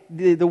about it,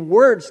 the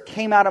words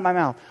came out of my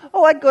mouth.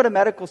 Oh, I'd go to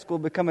medical school,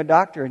 become a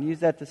doctor, and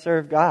use that to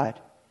serve God.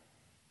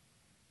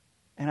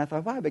 And I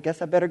thought, wow, I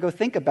guess I better go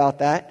think about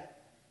that.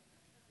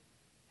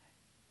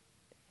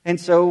 And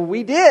so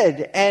we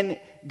did. And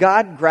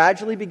God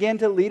gradually began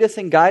to lead us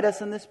and guide us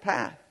in this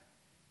path.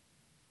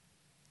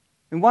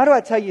 And why do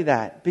I tell you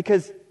that?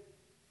 Because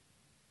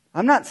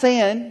I'm not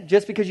saying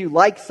just because you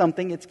like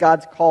something, it's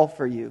God's call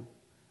for you.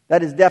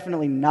 That is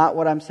definitely not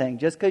what I'm saying.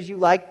 Just because you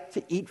like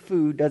to eat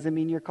food doesn't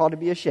mean you're called to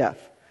be a chef.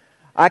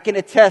 I can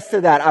attest to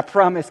that. I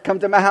promise. Come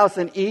to my house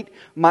and eat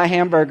my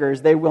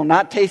hamburgers. They will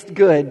not taste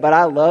good, but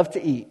I love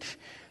to eat.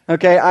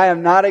 Okay, I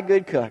am not a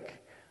good cook.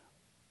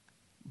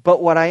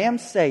 But what I am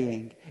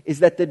saying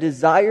is that the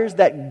desires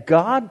that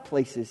God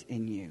places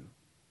in you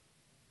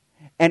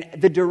and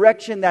the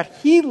direction that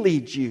He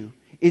leads you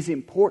is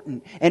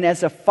important. And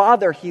as a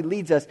father, he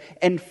leads us.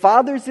 And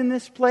fathers in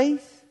this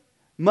place,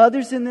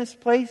 mothers in this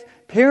place,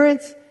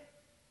 parents,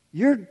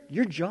 your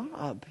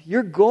job,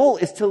 your goal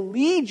is to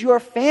lead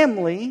your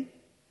family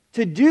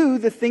to do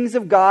the things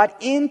of God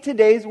in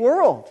today's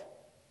world.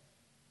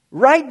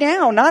 Right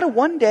now, not a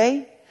one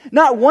day.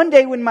 Not one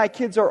day when my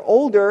kids are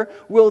older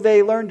will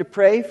they learn to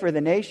pray for the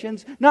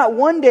nations. Not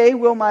one day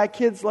will my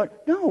kids learn.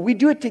 No, we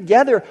do it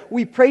together.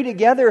 We pray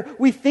together.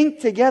 We think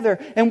together.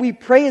 And we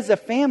pray as a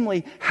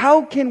family.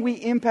 How can we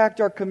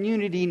impact our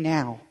community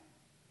now?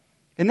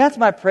 And that's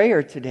my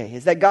prayer today,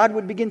 is that God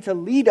would begin to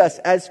lead us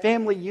as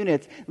family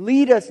units.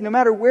 Lead us no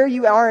matter where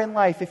you are in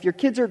life. If your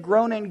kids are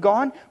grown and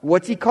gone,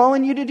 what's He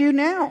calling you to do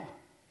now?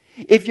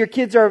 If your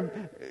kids are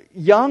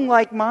young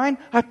like mine,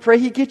 I pray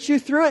He gets you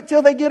through it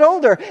till they get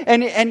older.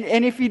 And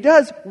if He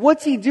does,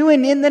 what's He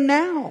doing in the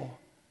now?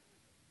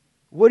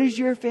 What is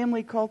your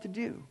family called to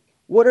do?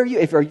 What are you,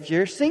 if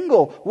you're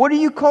single, what are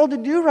you called to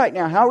do right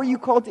now? How are you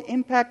called to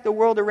impact the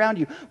world around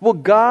you? Well,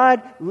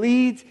 God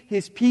leads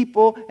His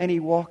people and He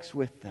walks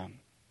with them.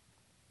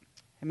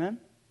 Amen?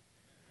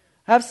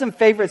 I have some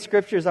favorite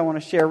scriptures I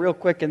want to share real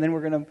quick, and then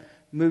we're going to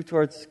move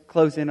towards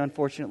closing,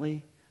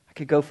 unfortunately. I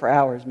could go for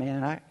hours,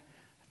 man. I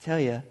tell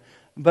you.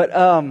 But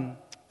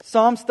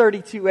Psalms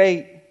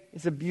 32:8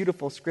 is a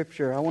beautiful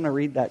scripture. I want to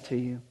read that to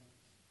you.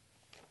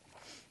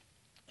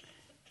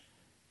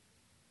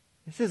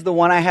 This is the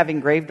one I have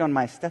engraved on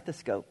my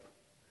stethoscope.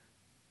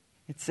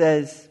 It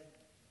says,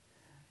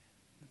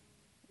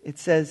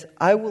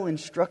 I will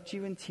instruct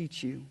you and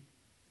teach you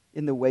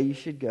in the way you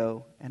should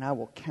go, and I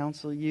will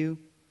counsel you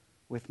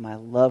with my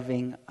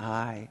loving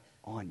eye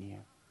on you.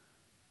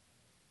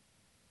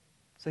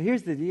 So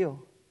here's the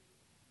deal.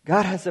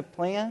 God has a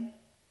plan,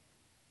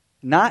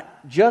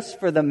 not just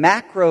for the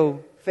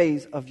macro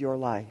phase of your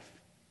life.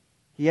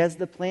 He has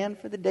the plan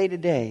for the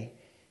day-to-day,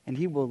 and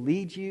He will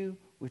lead you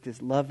with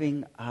His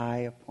loving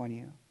eye upon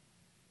you.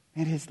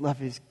 And His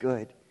love is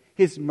good.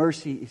 His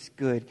mercy is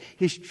good.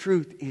 His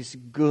truth is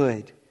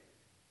good.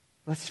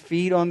 Let's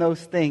feed on those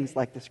things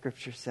like the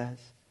Scripture says.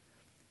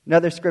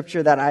 Another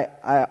scripture that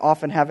I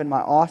often have in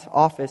my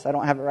office, I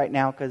don't have it right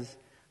now because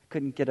I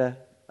couldn't get a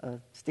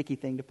sticky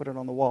thing to put it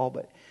on the wall,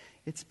 but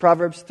it's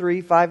Proverbs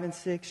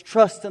 3:5-6.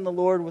 Trust in the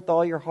Lord with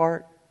all your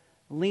heart.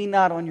 Lean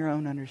not on your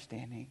own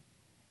understanding.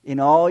 In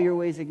all your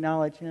ways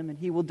acknowledge Him, and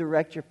He will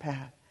direct your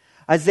path.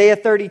 Isaiah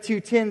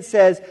 32:10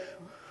 says,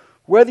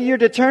 whether you're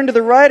to turn to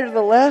the right or to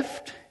the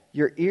left,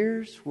 your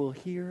ears will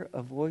hear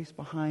a voice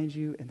behind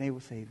you, and they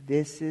will say,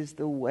 this is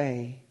the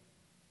way,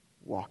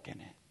 walk in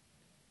it.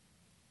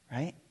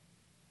 Right?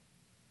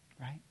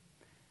 Right?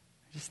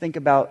 Just think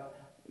about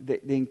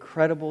the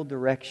incredible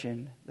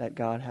direction that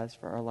God has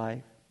for our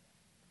life.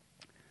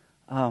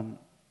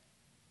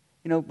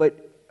 But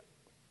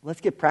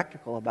let's get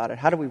practical about it.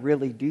 How do we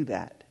really do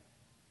that?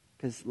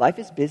 Because life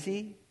is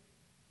busy,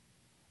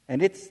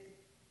 and it's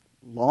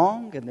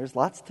long, and there's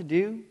lots to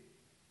do.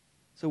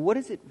 So what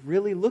does it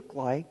really look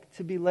like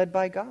to be led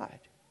by God?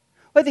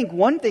 Well, I think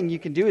one thing you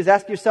can do is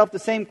ask yourself the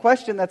same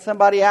question that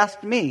somebody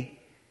asked me.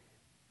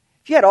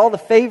 If you had all the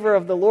favor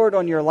of the Lord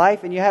on your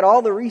life and you had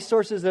all the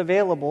resources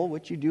available,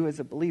 which you do as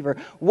a believer,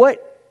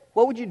 what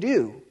would you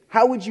do?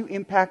 How would you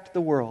impact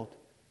the world?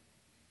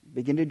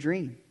 Begin to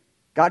dream.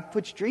 God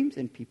puts dreams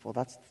in people.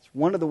 That's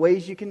one of the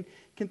ways you can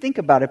think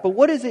about it. But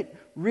what does it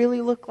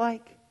really look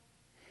like?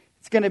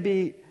 It's going to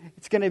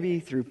be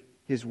through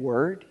His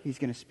Word. He's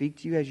going to speak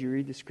to you as you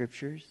read the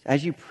Scriptures,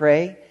 as you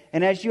pray,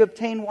 and as you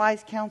obtain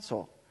wise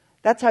counsel.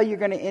 That's how you're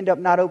going to end up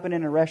not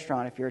opening a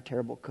restaurant if you're a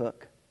terrible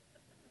cook.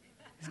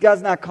 Because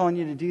God's not calling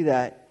you to do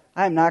that.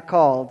 I am not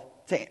called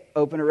to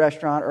open a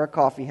restaurant or a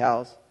coffee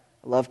house.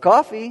 I love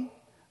coffee,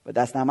 but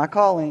that's not my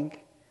calling.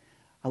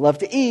 I love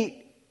to eat.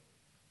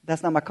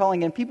 That's not my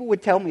calling. And people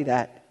would tell me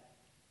that.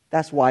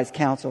 That's wise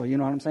counsel. You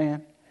know what I'm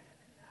saying?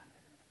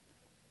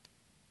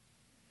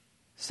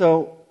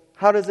 So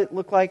how does it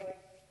look like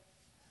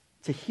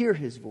to hear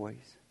His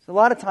voice? So a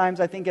lot of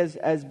times I think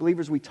as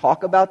believers we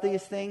talk about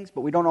these things,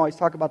 but we don't always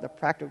talk about the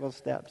practical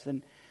steps.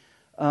 And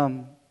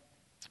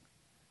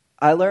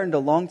I learned a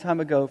long time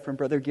ago from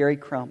Brother Gary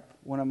Crump,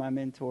 one of my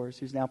mentors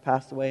who's now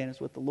passed away and is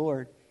with the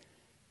Lord,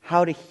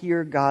 how to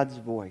hear God's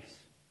voice.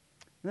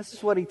 And this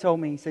is what he told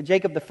me. He said,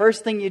 Jacob, the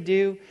first thing you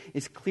do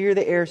is clear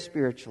the air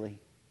spiritually.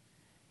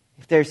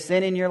 If there's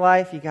sin in your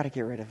life, you got to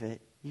get rid of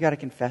it. You got to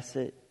confess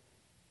it.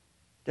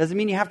 Doesn't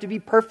mean you have to be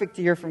perfect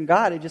to hear from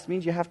God. It just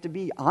means you have to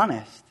be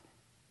honest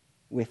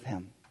with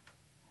Him.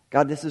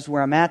 God, this is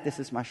where I'm at. This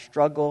is my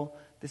struggle.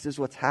 This is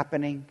what's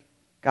happening.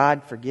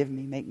 God, forgive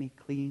me. Make me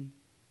clean.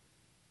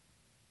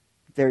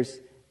 If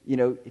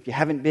you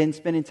haven't been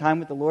spending time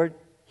with the Lord,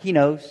 He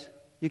knows.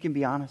 You can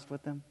be honest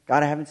with Him.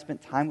 God, I haven't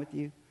spent time with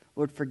you.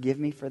 Lord, forgive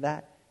me for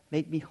that.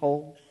 Make me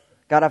whole.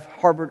 God, I've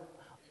harbored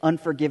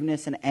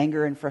unforgiveness and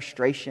anger and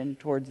frustration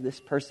towards this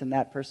person,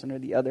 that person, or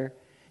the other.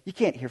 You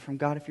can't hear from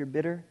God if you're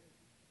bitter.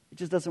 It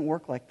just doesn't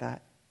work like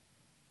that.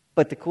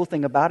 But the cool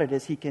thing about it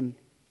is He can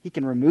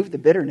remove the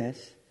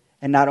bitterness,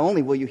 and not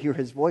only will you hear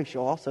His voice,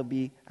 you'll also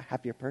be a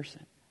happier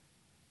person.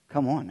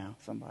 Come on now,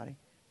 somebody.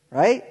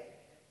 Right?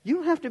 You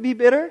don't have to be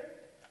bitter.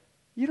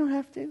 You don't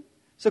have to.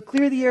 So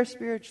clear the air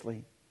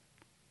spiritually.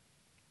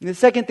 And the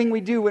second thing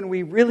we do when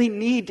we really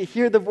need to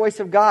hear the voice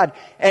of God,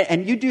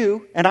 and you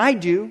do, and I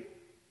do,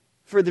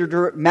 for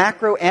the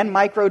macro and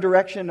micro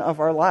direction of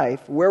our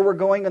life, where we're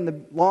going in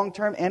the long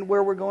term and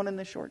where we're going in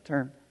the short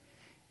term,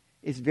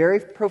 is very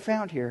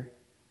profound here.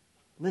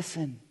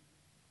 Listen.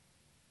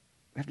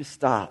 We have to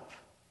stop.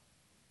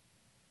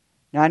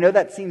 Now, I know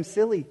that seems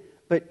silly,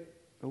 but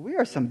we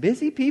are some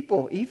busy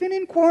people, even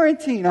in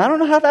quarantine. I don't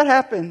know how that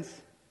happens,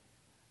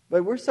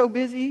 but we're so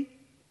busy.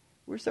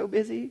 We're so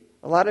busy.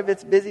 A lot of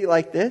it's busy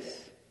like this.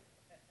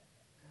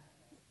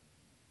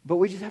 But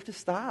we just have to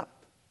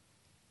stop.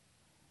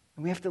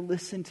 And we have to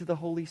listen to the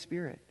Holy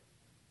Spirit.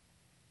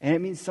 And it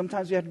means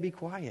sometimes we have to be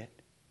quiet.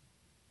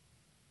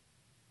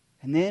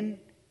 And then,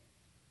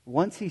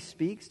 once He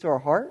speaks to our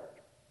heart,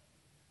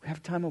 we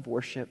have time of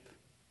worship.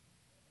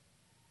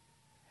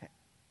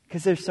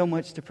 Because there's so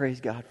much to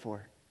praise God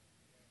for.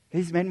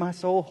 He's made my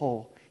soul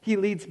whole. He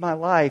leads my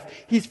life.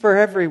 He's for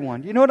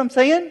everyone. You know what I'm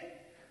saying?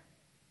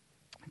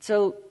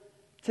 So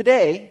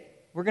today,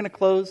 we're going to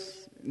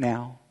close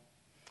now.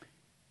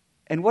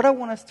 And what I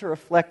want us to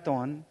reflect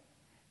on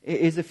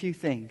is a few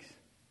things.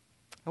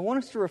 I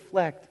want us to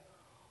reflect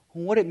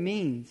on what it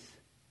means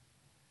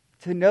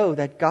to know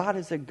that God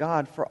is a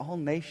God for all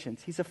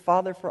nations. He's a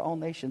Father for all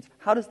nations.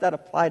 How does that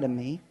apply to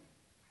me?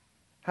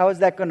 How is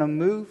that going to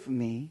move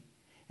me?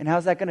 And how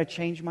is that going to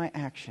change my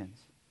actions?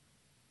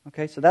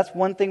 Okay, so that's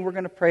one thing we're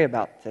going to pray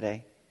about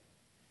today.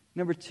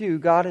 Number two,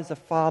 God is a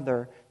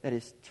Father that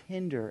is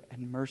tender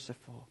and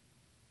merciful.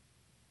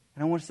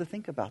 And I want us to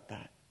think about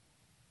that.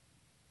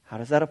 How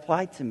does that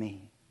apply to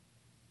me?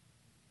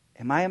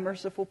 Am I a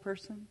merciful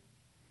person?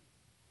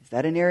 Is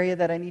that an area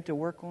that I need to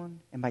work on?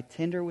 Am I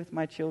tender with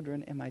my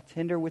children? Am I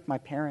tender with my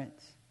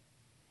parents?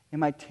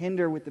 Am I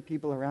tender with the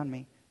people around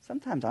me?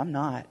 Sometimes I'm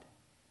not,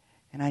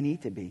 and I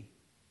need to be.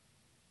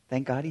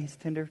 Thank God He's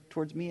tender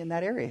towards me in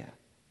that area.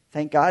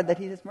 Thank God that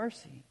He has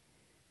mercy.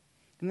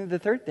 And then the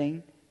third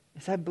thing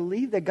is I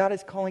believe that God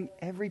is calling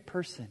every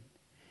person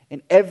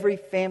and every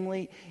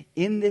family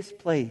in this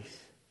place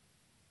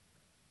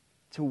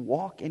to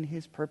walk in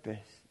His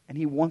purpose. And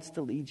He wants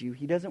to lead you.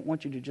 He doesn't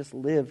want you to just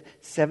live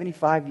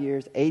 75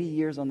 years, 80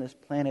 years on this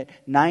planet,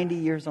 90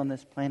 years on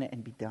this planet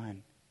and be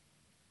done.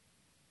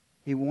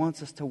 He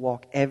wants us to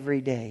walk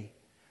every day,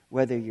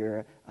 whether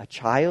you're a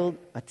child,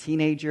 a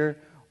teenager,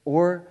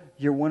 or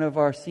you're one of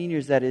our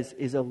seniors that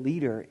is a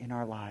leader in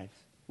our lives.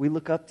 We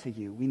look up to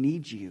you. We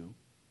need you.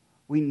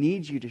 We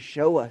need you to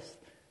show us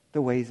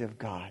the ways of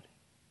God.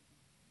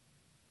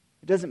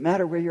 It doesn't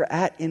matter where you're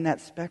at in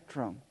that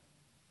spectrum.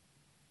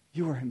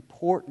 You are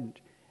important,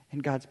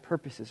 and God's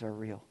purposes are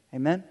real.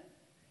 Amen?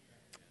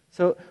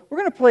 So we're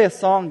going to play a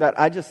song that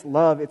I just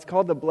love. It's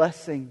called The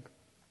Blessing.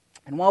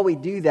 And while we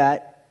do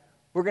that,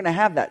 we're going to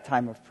have that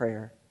time of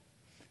prayer.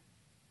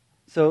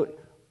 So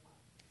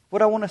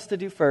what I want us to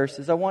do first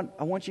is I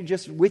want you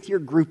just with your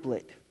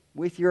grouplet,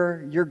 with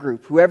your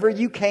group, whoever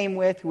you came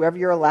with, whoever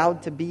you're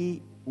allowed to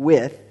be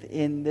with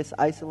in this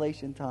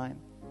isolation time.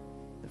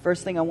 The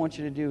first thing I want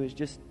you to do is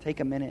just take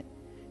a minute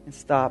and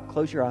stop,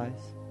 close your eyes.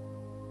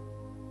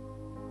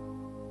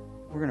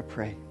 We're going to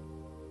pray.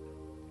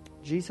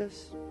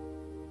 Jesus,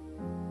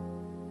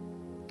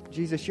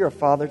 you're a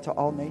Father to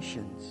all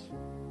nations.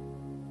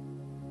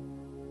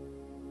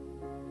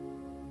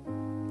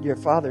 You're a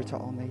Father to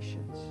all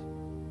nations.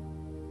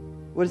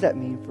 What does that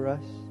mean for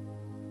us?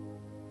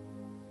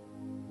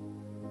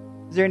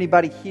 Is there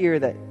anybody here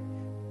that,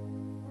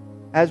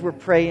 as we're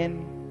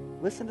praying,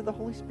 listen to the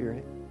Holy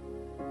Spirit?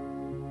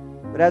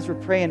 But as we're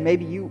praying,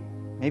 maybe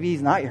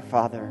He's not your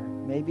Father.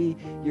 Maybe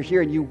you're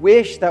here and you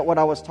wish that what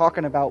I was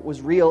talking about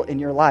was real in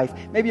your life.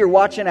 Maybe you're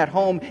watching at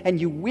home and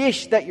you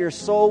wish that your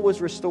soul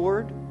was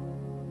restored.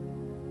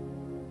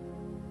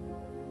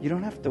 You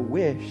don't have to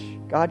wish.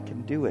 God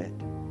can do it.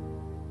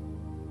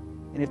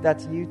 And if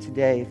that's you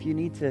today, if you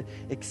need to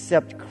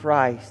accept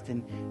Christ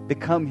and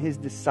become His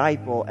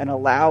disciple and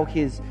allow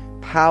His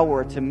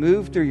power to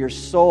move through your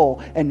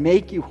soul and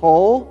make you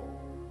whole,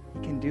 He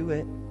can do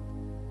it.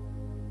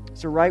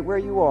 So right where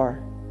you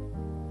are,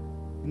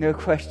 no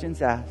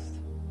questions asked,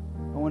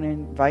 I want to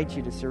invite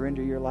you to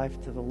surrender your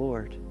life to the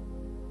Lord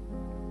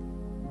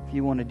if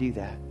you want to do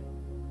that.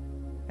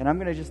 And I'm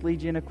going to just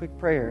lead you in a quick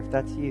prayer if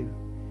that's you.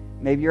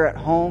 Maybe you're at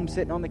home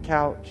sitting on the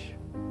couch,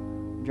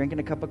 drinking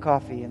a cup of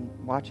coffee and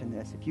watching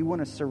this. If you want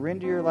to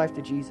surrender your life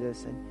to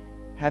Jesus and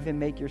have Him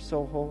make your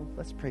soul whole,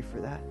 let's pray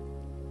for that.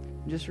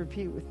 And just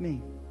repeat with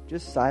me,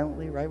 just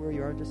silently, right where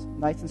you are, just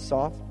nice and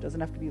soft, doesn't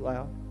have to be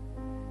loud.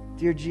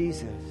 Dear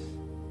Jesus,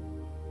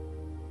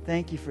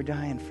 thank You for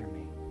dying for me.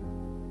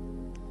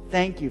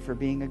 Thank You for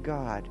being a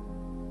God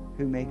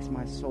who makes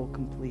my soul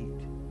complete.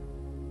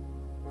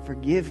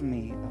 Forgive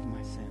me of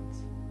my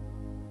sins.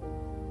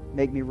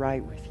 Make me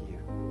right with You.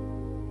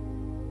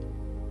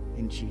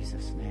 In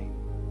Jesus' name.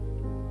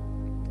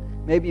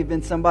 Maybe you've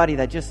been somebody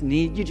that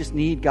you just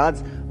need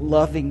God's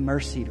loving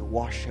mercy to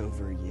wash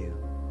over you.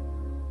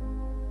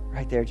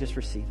 Right there, just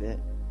receive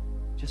it.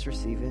 Just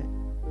receive it.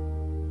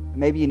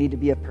 Maybe you need to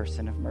be a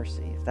person of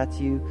mercy. If that's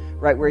you,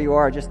 right where you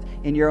are, just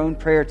in your own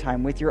prayer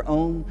time with your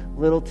own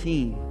little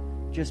team,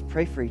 just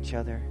pray for each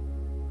other.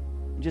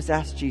 And just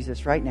ask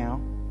Jesus right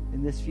now,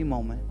 in this few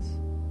moments,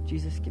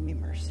 Jesus, give me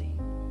mercy.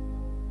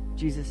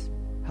 Jesus,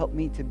 help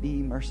me to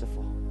be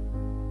merciful.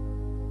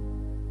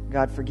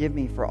 God, forgive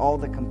me for all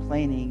the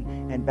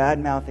complaining and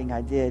bad-mouthing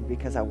I did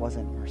because I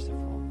wasn't merciful.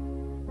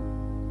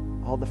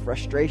 All the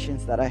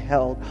frustrations that I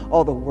held,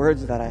 all the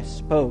words that I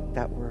spoke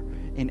that were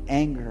in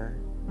anger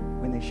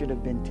when they should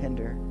have been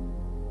tender.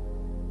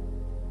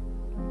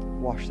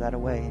 Wash that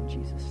away in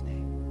Jesus'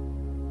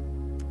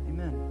 name.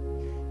 Amen.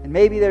 And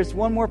maybe there's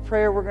one more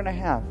prayer we're going to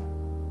have.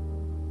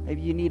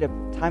 Maybe you need a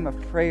time of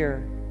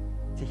prayer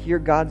to hear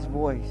God's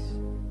voice.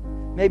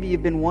 Maybe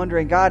you've been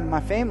wondering, God,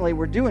 my family,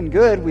 we're doing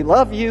good. We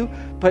love you,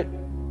 but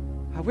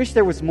I wish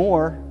there was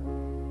more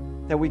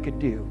that we could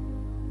do.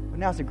 But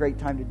now's a great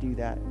time to do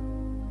that.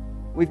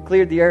 We've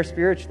cleared the air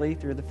spiritually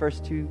through the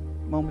first 2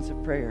 moments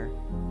of prayer.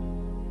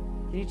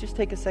 Can you just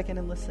take a second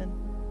and listen?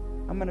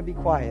 I'm going to be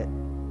quiet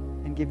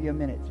and give you a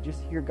minute to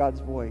just hear God's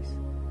voice.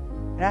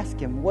 And ask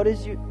Him, what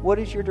is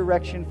your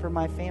direction for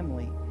my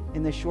family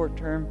in the short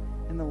term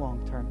and the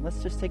long term?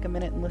 Let's just take a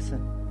minute and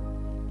listen.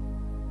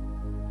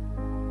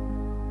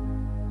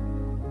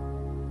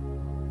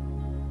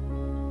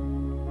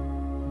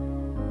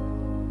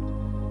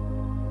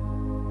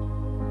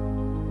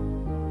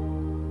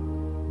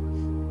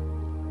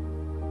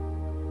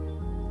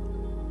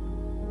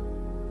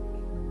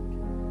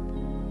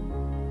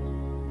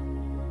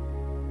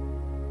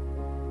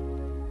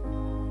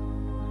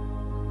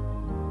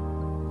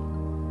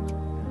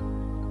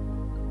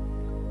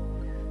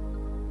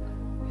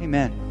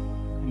 Amen.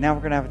 And now we're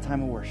going to have a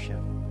time of worship.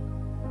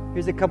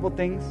 Here's a couple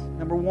things.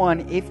 Number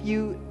one, if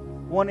you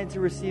wanted to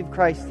receive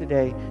Christ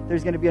today,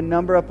 there's going to be a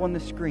number up on the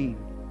screen.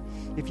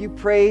 If you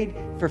prayed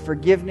for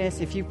forgiveness,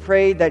 if you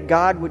prayed that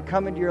God would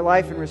come into your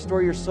life and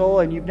restore your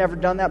soul and you've never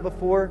done that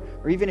before,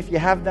 or even if you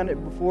have done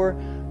it before,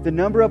 the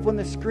number up on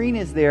the screen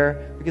is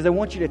there because I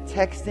want you to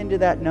text into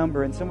that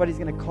number and somebody's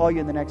going to call you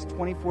in the next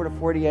 24 to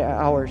 48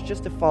 hours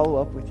just to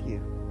follow up with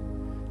you.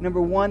 Number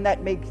one,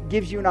 that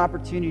gives you an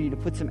opportunity to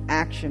put some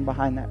action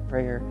behind that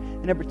prayer.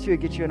 And number two,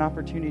 it gets you an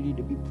opportunity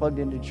to be plugged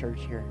into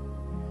church here.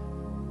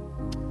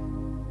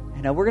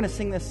 And we're going to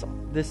sing this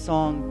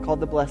song called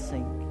The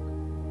Blessing.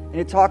 And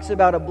it talks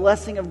about a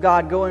blessing of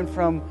God going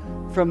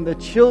from the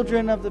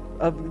children of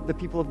the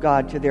people of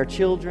God to their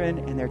children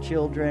and their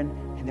children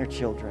and their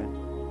children.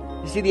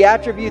 You see, the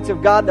attributes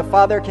of God the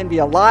Father can be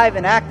alive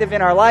and active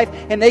in our life,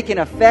 and they can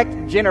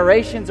affect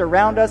generations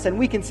around us, and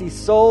we can see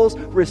souls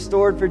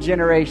restored for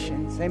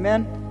generations.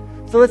 Amen?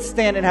 So let's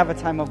stand and have a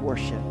time of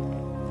worship.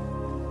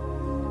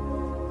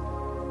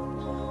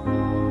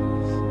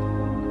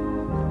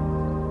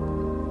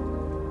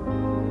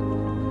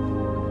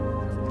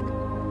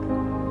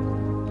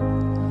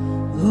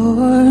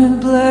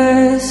 Lord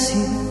bless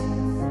you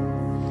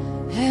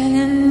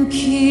and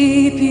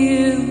keep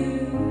you.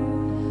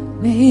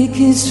 Make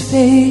His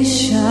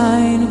face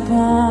shine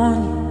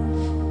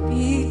upon you,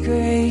 be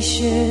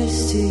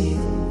gracious to you.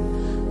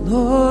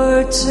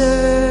 Lord,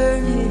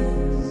 turn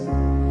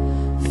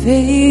His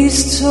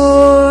face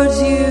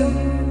towards you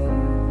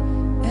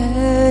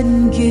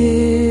and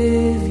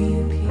give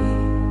you peace.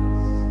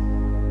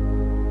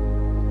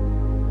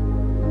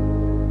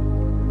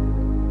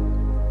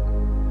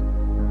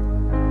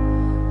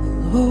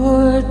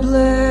 Lord,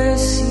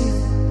 bless you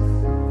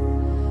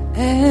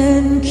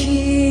and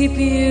keep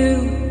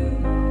you.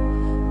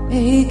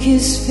 Make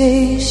His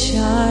face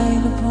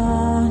shine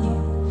upon you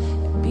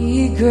and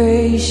be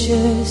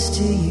gracious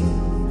to you.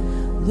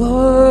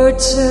 Lord,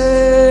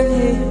 turn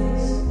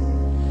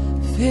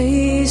His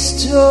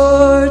face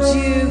towards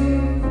you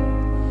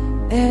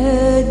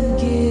and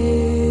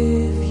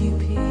give you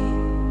peace.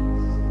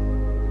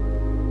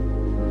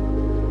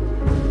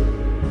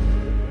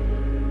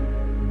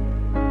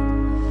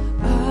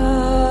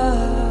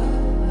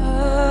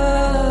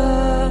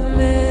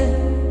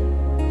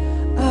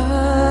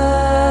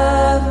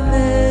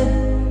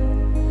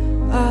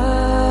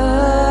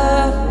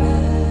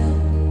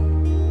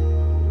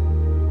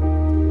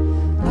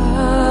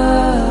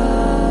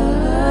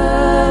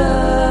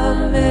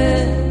 Amen.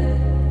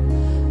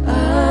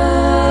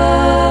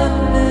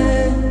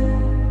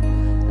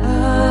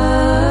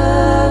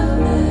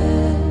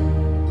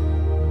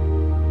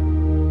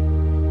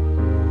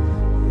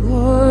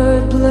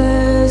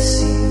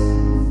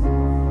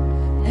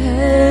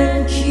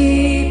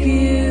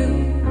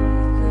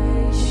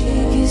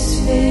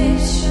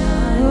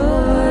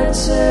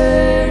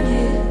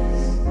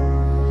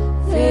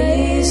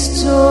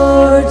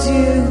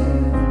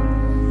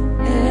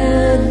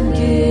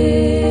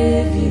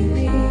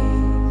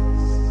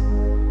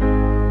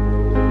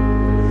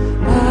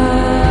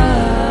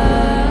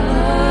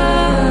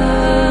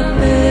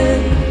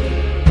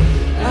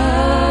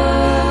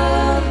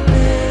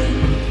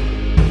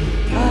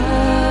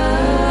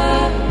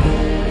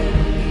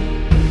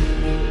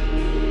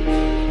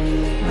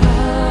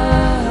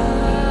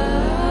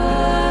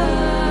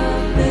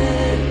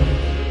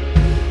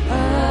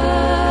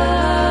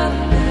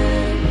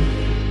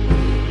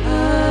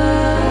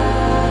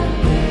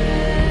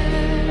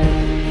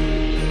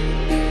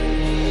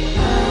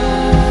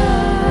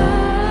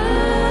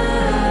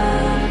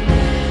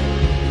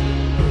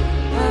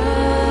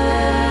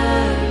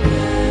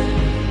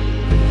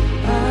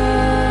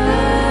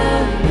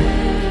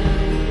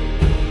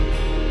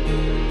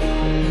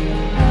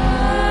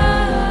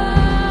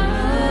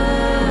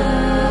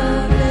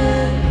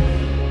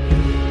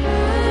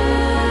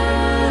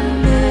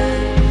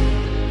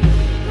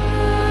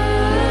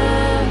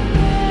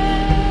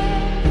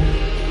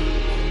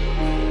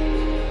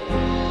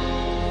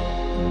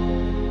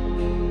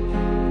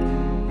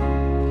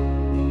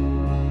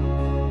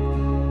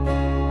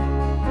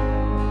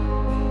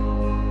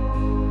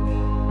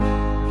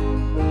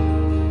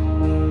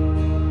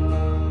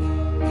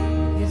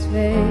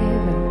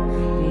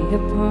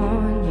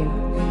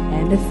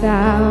 and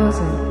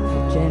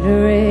 1,000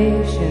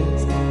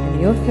 generations, and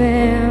your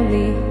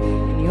family,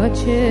 and your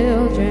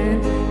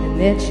children, and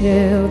their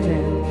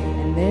children,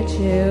 and their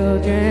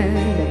children.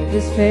 May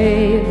His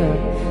favor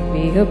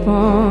be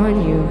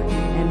upon you,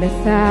 and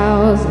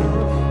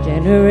 1,000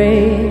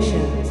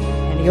 generations,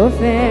 and your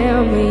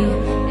family,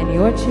 and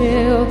your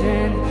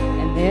children,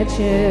 and their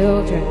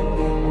children,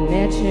 and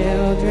their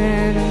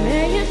children.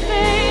 May His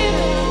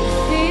favor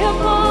be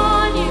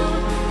upon you,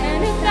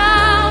 and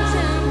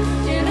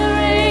 1,000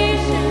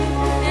 generations,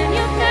 and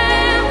your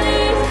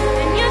families,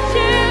 and your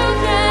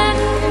children,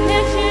 and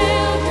their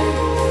children,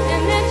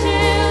 and their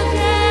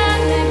children.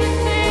 May His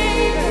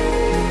favor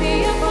be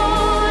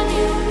upon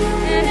you,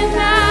 and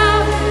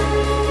 1,000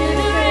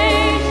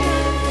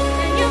 generations,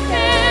 and your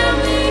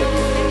family,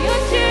 and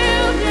your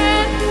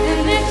children, and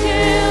their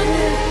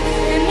children,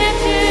 and their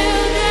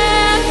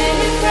children. May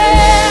His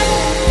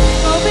presence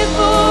go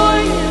before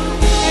you,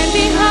 and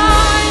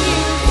behind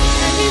you,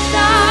 and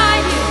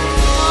beside you,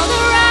 all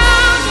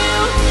around you,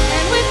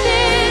 and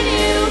within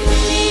you.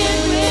 He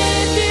is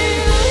with you,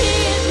 He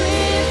is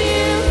with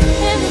you,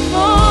 in the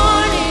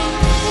morning,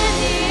 in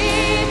the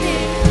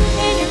evening,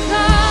 and you're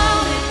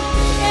coming,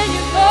 and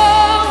you're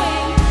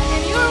going,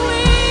 and you're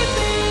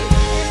weeping,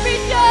 and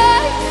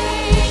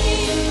rejoicing.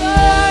 He is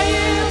for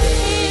you,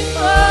 He is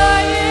for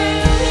you,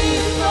 He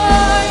is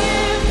for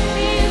you,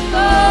 He is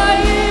for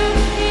you,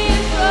 He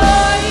is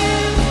for you,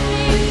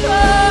 He is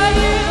for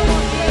you,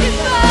 He is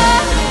for you,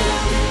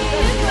 He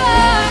is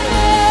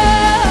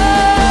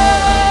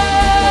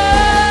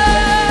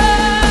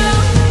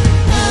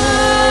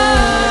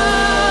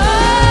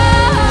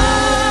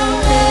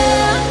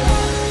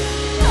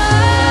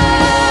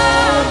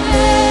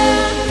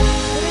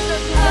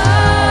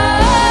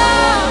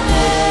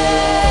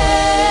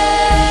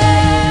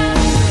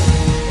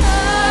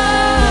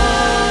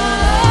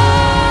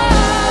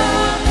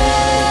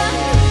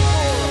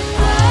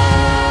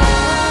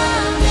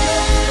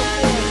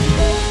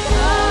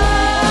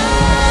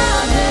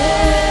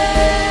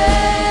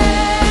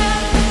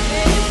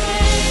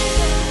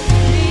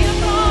be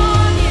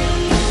upon you,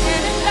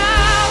 and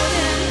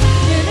 1,000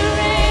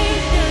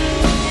 generations,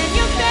 and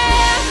your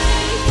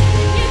family,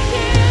 and your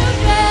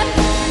children,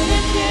 and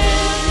their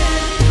children,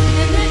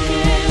 and their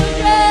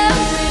children.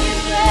 May His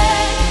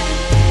presence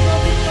go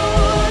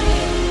before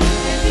you,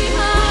 and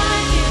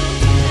behind you,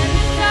 and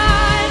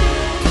beside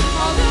you,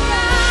 all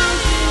around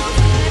you,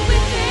 and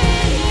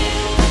within you.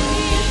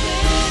 He is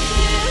with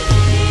you,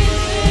 He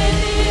is with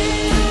you,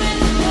 in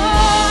the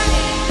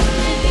morning,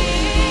 in the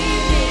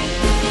evening,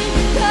 in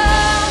the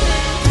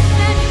coming,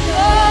 and in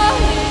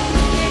going,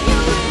 and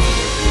you're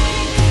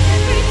weeping,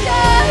 and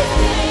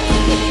rejoicing.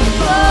 He is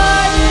for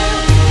you,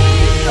 He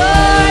is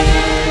for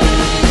you,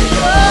 He is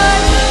for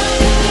you,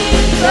 He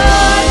is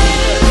for you,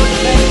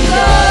 He is for you, He is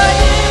for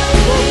you,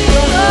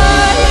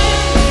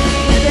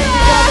 He is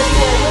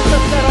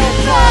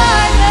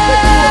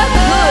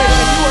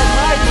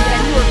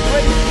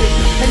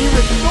And you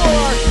restore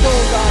our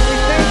soul, God. We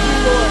thank you,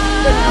 Lord,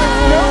 that there is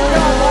no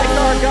God like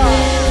our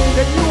God,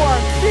 that you are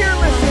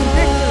fearless in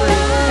victory,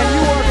 and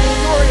you are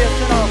victorious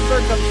in all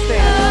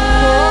circumstances.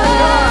 For our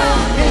God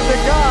is a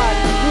God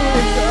who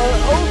is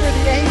over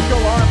the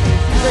angel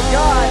armies. He's a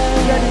God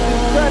that is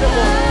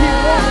incredible. He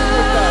walks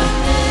with us,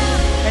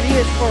 and He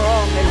is for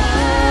all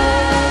nations.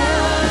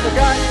 So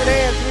God,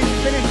 today as we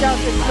finish out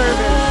this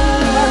service,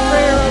 my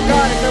prayer, oh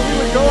God, is that we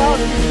would go out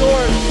these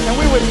doors and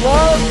we would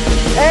love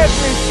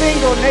every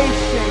single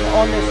nation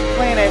on this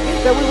planet,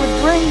 that we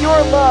would bring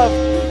your love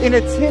in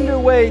a tender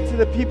way to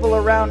the people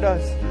around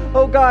us.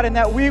 Oh God, and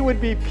that we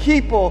would be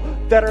people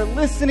that are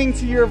listening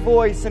to your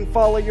voice and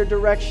follow your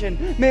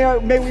direction.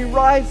 May we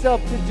rise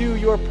up to do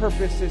your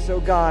purposes,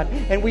 oh God.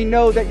 And we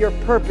know that your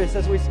purpose,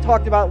 as we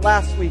talked about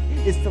last week,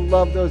 is to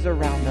love those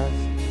around us.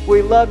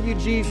 We love you,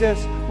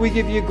 Jesus. We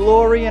give you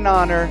glory and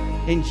honor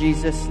in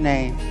Jesus'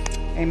 name.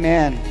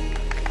 Amen.